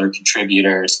any of the other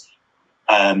contributors,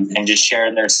 and just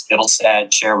share their skill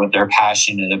set, share what they're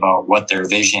passionate about, what their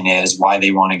vision is, why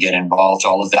they want to get involved,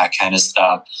 all of that kind of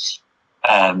stuff.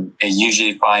 They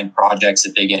usually find projects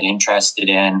that they get interested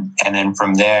in, and then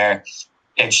from there,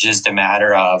 it's just a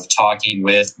matter of talking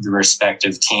with the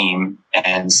respective team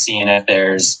and seeing if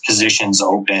there's positions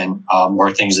open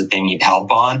or things that they need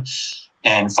help on,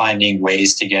 and finding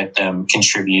ways to get them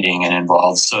contributing and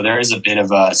involved. So there is a bit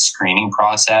of a screening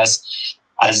process.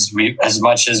 As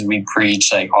much as we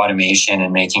preach like automation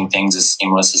and making things as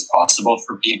seamless as possible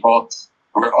for people,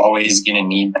 we're always going to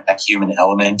need that human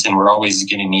element, and we're always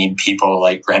going to need people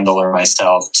like Grendel or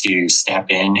myself to step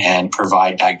in and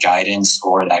provide that guidance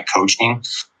or that coaching.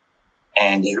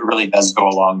 And it really does go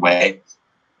a long way.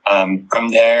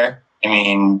 From there, I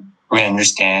mean, we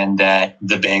understand that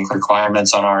the bank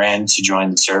requirements on our end to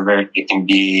join the server, it can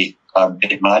be a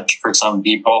bit much for some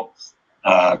people,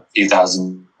 a few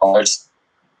 $1,000s.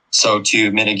 So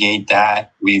to mitigate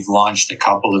that, we've launched a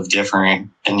couple of different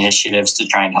initiatives to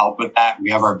try and help with that. We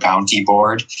have our bounty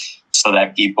board so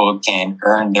that people can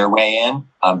earn their way in.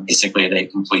 Basically, they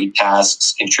complete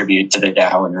tasks, contribute to the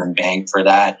DAO, and earn bank for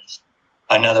that.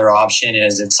 Another option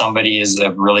is if somebody is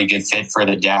a really good fit for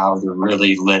the DAO, they're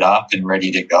really lit up and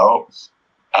ready to go,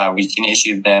 we can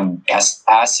issue them guest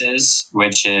passes,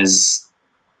 which is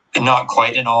not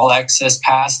quite an all access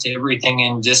pass to everything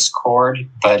in Discord,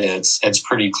 but it's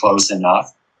pretty close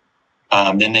enough.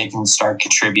 Then they can start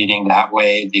contributing that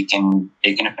way. They can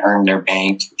earn their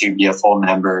bank to be a full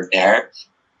member there.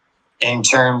 In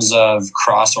terms of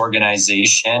cross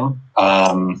organization,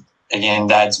 again,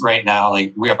 that's right now,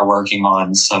 like we are working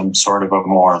on some sort of a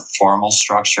more formal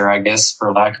structure, I guess,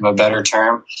 for lack of a better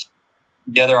term.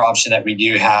 The other option that we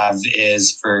do have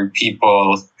is for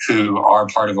people who are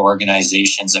part of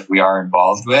organizations that we are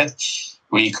involved with.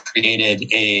 We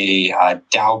created a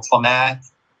DAO diplomat.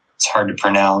 It's hard to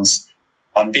pronounce.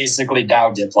 Basically,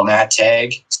 DAO diplomat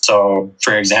tag. So,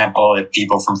 for example, if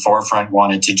people from Forefront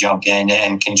wanted to jump in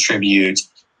and contribute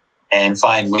and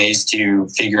find ways to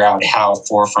figure out how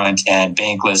Forefront and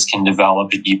Bankless can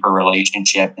develop a deeper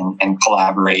relationship and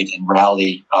collaborate and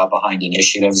rally behind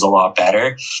initiatives a lot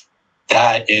better,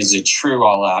 that is a true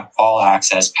all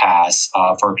access pass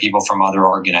for people from other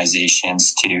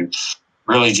organizations to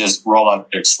really just roll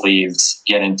up their sleeves,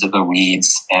 get into the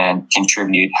weeds, and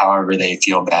contribute however they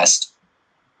feel best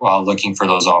while looking for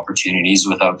those opportunities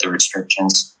without the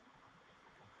restrictions.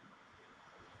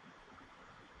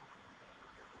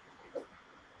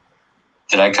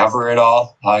 Did I cover it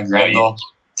all, Grendel?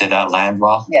 Did that land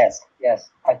well? Yes.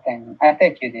 I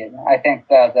think you did. I think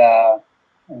that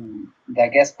the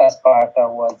guest pass part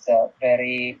was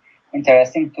very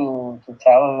interesting to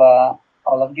tell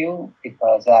all of you,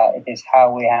 because it is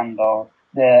how we handle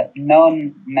the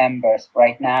non-members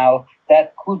right now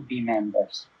that could be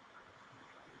members.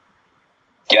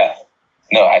 Yeah.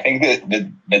 No, I think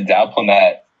the DAO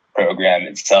diplomat program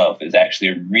itself is actually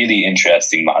a really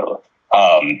interesting model.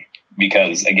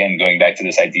 Because again, going back to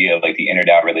this idea of like the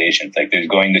inter-DAO relations, like there's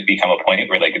going to become a point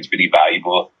where like it's really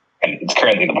valuable, and it's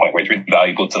currently the point where it's really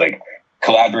valuable to like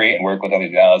collaborate and work with other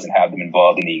DAOs and have them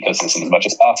involved in the ecosystem as much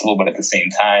as possible. But at the same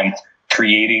time,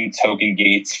 creating token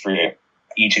gates for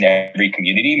each and every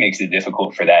community makes it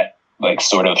difficult for that like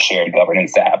sort of shared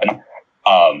governance to happen.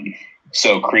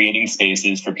 So creating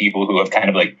spaces for people who have kind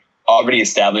of like already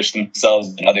established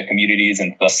themselves in other communities,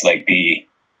 and thus like the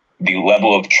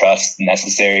level of trust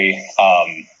necessary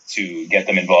to get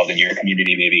them involved in your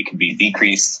community maybe can be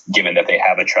decreased, given that they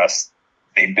have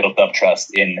they built up trust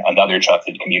in another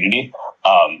trusted community.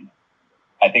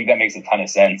 I think that makes a ton of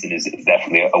sense and is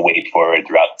definitely a way forward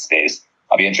throughout the space.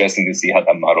 I'll be interested to see how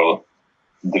that model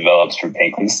develops for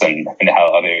Bankless and how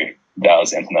other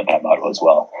DAOs implement that model as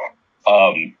well.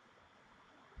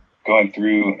 Going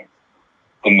through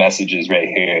the messages right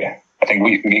here, I think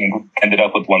we ended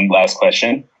up with one last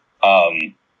question.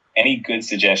 Any good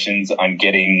suggestions on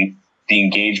getting the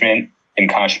engagement and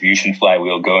contribution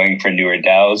flywheel going for newer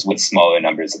DAOs with smaller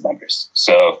numbers of members.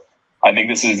 So I think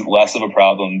this is less of a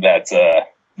problem that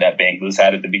Bankless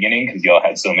had at the beginning, because y'all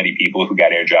had so many people who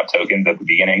got airdrop tokens at the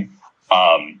beginning.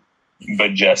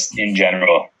 But just in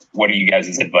general, what are you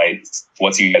guys' advice?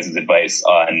 What's your guys' advice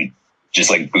on just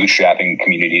like bootstrapping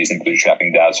communities and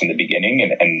bootstrapping DAOs from the beginning,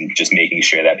 and just making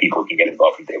sure that people can get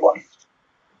involved from day one?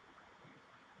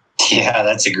 Yeah,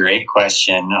 that's a great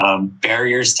question.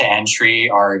 Barriers to entry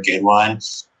are a good one.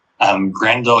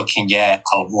 Grendel can get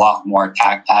a lot more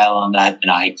tactile on that than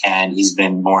I can. He's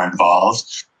been more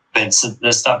involved. But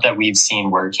the stuff that we've seen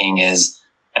working is,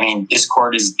 I mean,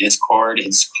 Discord is Discord.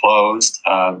 It's closed.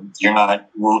 You're not,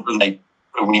 like,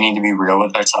 we need to be real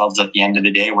with ourselves. At the end of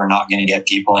the day, we're not going to get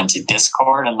people into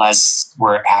Discord unless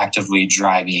we're actively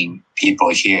driving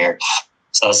people here.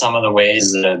 So some of the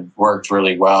ways that have worked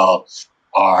really well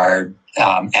are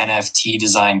NFT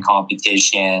design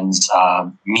competitions,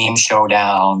 meme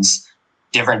showdowns,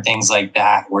 different things like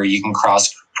that, where you can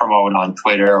cross promote on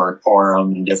Twitter or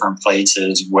forum in different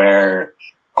places where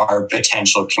our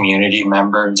potential community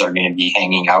members are going to be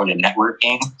hanging out and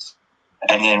networking.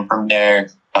 And then from there,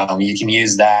 you can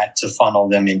use that to funnel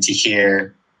them into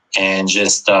here and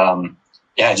just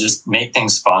make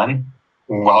things fun,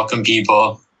 welcome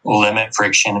people, limit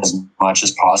friction as much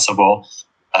as possible,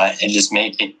 and just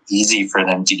make it easy for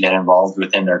them to get involved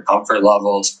within their comfort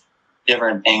levels.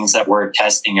 Different things that we're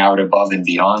testing out above and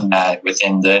beyond that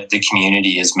within the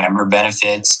community is member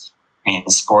benefits. I mean,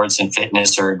 sports and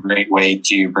fitness are a great way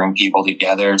to bring people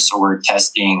together. So we're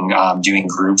testing doing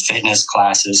group fitness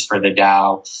classes for the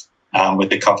DAO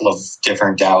with a couple of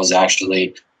different DAOs,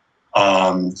 actually.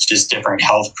 Just different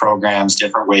health programs,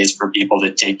 different ways for people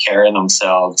to take care of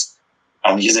themselves.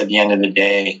 Because at the end of the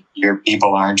day, your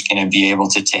people aren't going to be able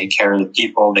to take care of the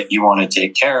people that you want to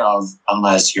take care of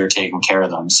unless you're taking care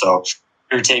of them. So if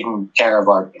you're taking care of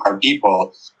our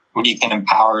people, we can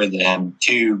empower them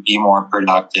to be more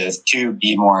productive, to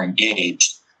be more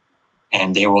engaged,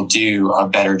 and they will do a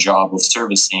better job of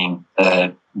servicing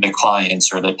the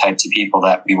clients or the types of people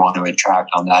that we want to attract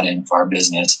on that end for our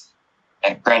business.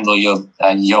 At Grendel, you'll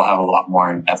have a lot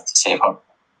more in depth to say about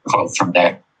from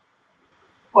there.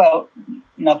 Well,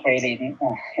 not really.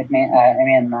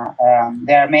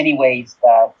 There are many ways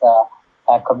that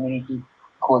a community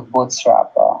could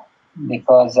bootstrap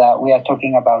because we are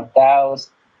talking about DAOs,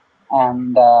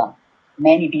 and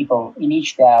many people in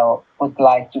each DAO would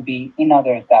like to be in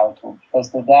other DAO too,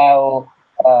 because the DAO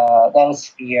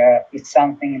sphere is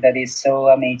something that is so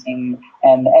amazing,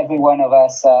 and every one of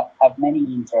us have many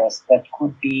interests that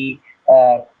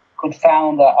could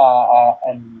found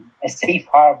a safe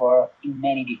harbor in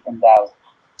many different DAOs.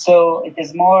 So it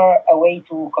is more a way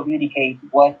to communicate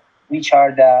which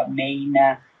are the main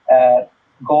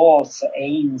goals,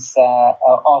 aims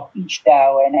of each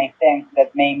DAO, and I think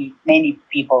that many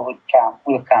people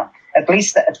will come. At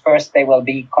least at first, they will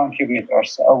be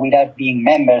contributors without being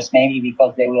members, maybe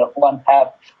because they won't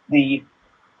have the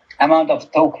amount of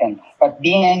token, but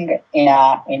being in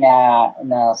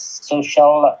a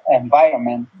social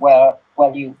environment where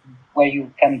you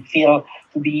can feel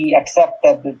to be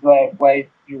accepted, where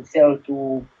you feel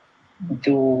to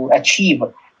achieve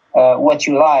what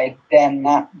you like, then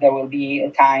there will be a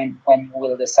time when you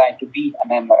will decide to be a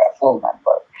member, a full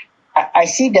member. I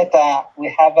see that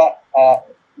we have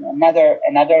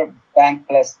another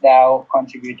BanklessDAO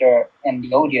contributor in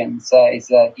the audience is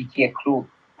DT Crew.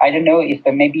 I don't know if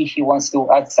maybe he wants to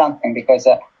add something, because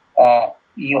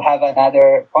you have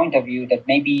another point of view that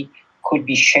maybe could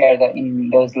be shared in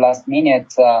those last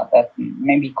minutes, that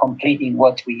maybe completing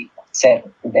what we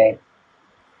said today.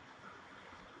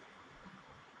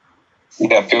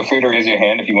 Yeah, feel free to raise your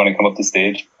hand if you want to come up to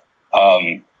stage.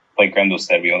 Like Grendel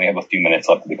said, we only have a few minutes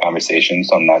left of the conversation,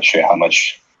 so I'm not sure how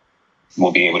much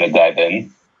we'll be able to dive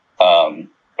in. But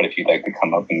if you'd like to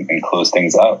come up and close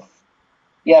things up.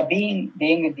 Yeah, being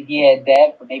a DDA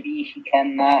dev, maybe he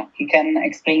can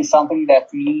explain something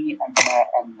that me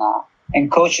and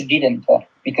Coach didn't,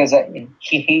 because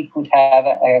he could have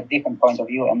a different point of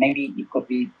view, and maybe it could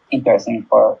be interesting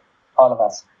for all of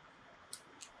us.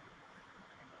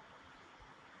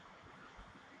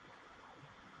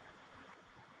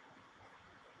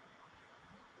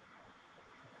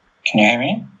 Can you hear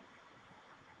me?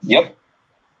 Yep.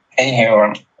 Hey,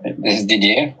 everyone. This is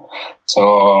Didier.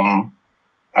 So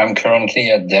I'm currently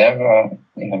a dev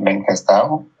in the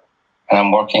BanklessDAO, and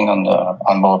I'm working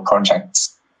on both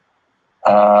projects.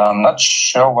 I'm not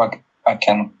sure what I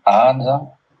can add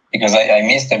because I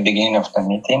missed the beginning of the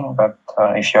meeting, but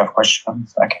if you have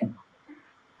questions, I can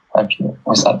help you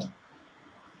with that.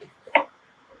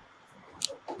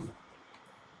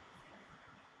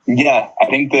 Yeah, I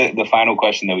think the final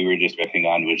question that we were just riffing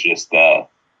on was just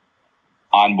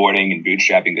onboarding and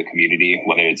bootstrapping the community,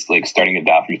 whether it's like starting a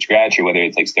DAO from scratch or whether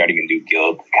it's like starting a new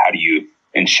guild. Like, how do you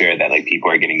ensure that like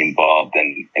people are getting involved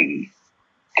and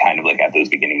kind of like at those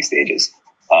beginning stages?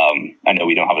 I know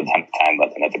we don't have a ton of time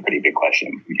left, and that's a pretty big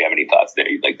question. If you have any thoughts there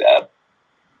you'd like to add?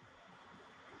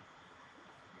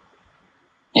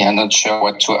 Yeah, I'm not sure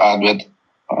what to add, but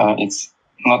it's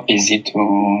not easy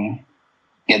to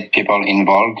get people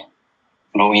involved.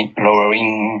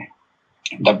 Lowering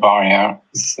the barrier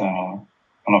is one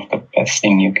of the best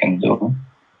thing you can do.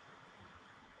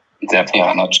 Definitely.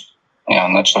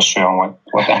 I'm not so sure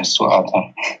what else to add.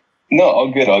 No,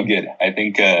 all good. I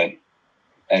think,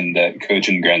 Coach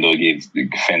and Grendel gave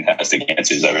fantastic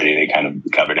answers already. They kind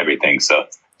of covered everything, so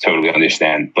totally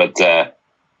understand. But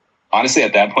honestly,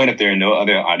 at that point, if there are no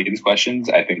other audience questions,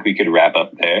 I think we could wrap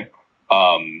up there.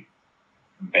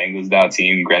 BanklessDAO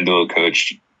team, Grendel,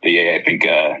 Coach, yeah, I think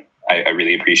I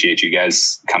really appreciate you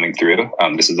guys coming through.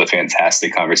 This was a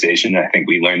fantastic conversation. I think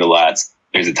we learned a lot.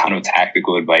 There's a ton of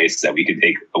tactical advice that we could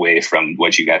take away from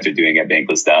what you guys are doing at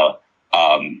BanklessDAO.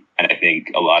 And I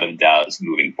think a lot of DAOs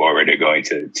moving forward are going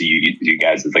to you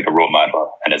guys as like a role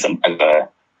model and as a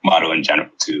model in general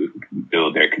to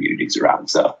build their communities around.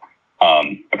 So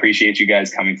appreciate you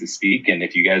guys coming to speak. And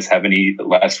if you guys have any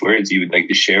last words you would like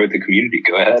to share with the community,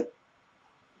 go ahead.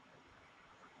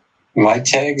 My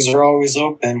tags are always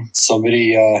open.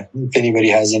 If anybody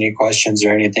has any questions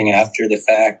or anything after the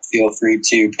fact, feel free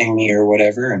to ping me or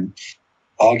whatever, and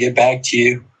I'll get back to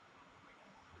you.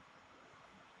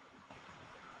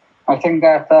 I think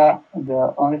that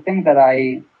the only thing that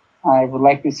I would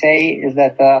like to say is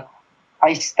that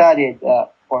I studied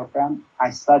Fortran, I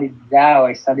studied DAO,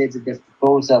 I studied this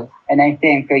proposal, and I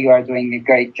think you are doing a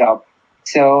great job.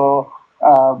 So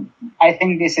I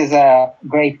think this is a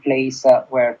great place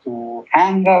where to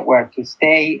hang, where to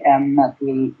stay, and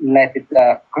to let it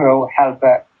grow, help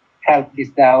this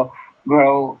DAO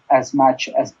grow as much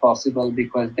as possible,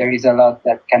 because there is a lot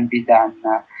that can be done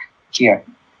here.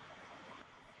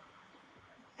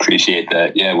 Appreciate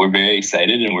that. Yeah, we're very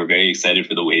excited, and we're very excited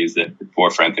for the ways that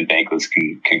Forefront and Bankless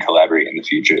can collaborate in the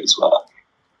future as well.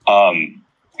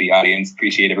 The audience,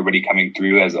 appreciate everybody coming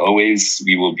through. As always,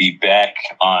 we will be back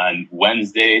on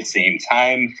Wednesday, same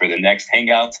time, for the next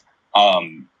Hangout.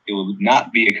 It will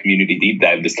not be a community deep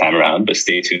dive this time around, but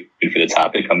stay tuned for the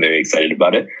topic. I'm very excited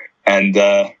about it. And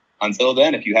until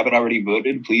then, if you haven't already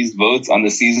voted, please vote on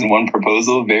the Season 1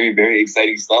 proposal. Very, very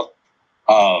exciting stuff.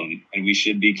 And we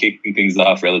should be kicking things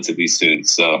off relatively soon.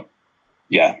 So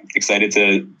yeah, excited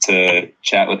to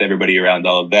chat with everybody around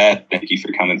all of that. Thank you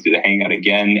for coming through the Hangout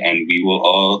again, and we will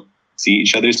all see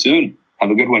each other soon.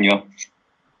 Have a good one, y'all.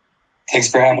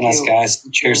 Thanks for having us, guys.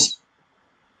 Cheers.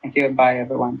 Thank you. Bye,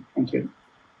 everyone. Thank you.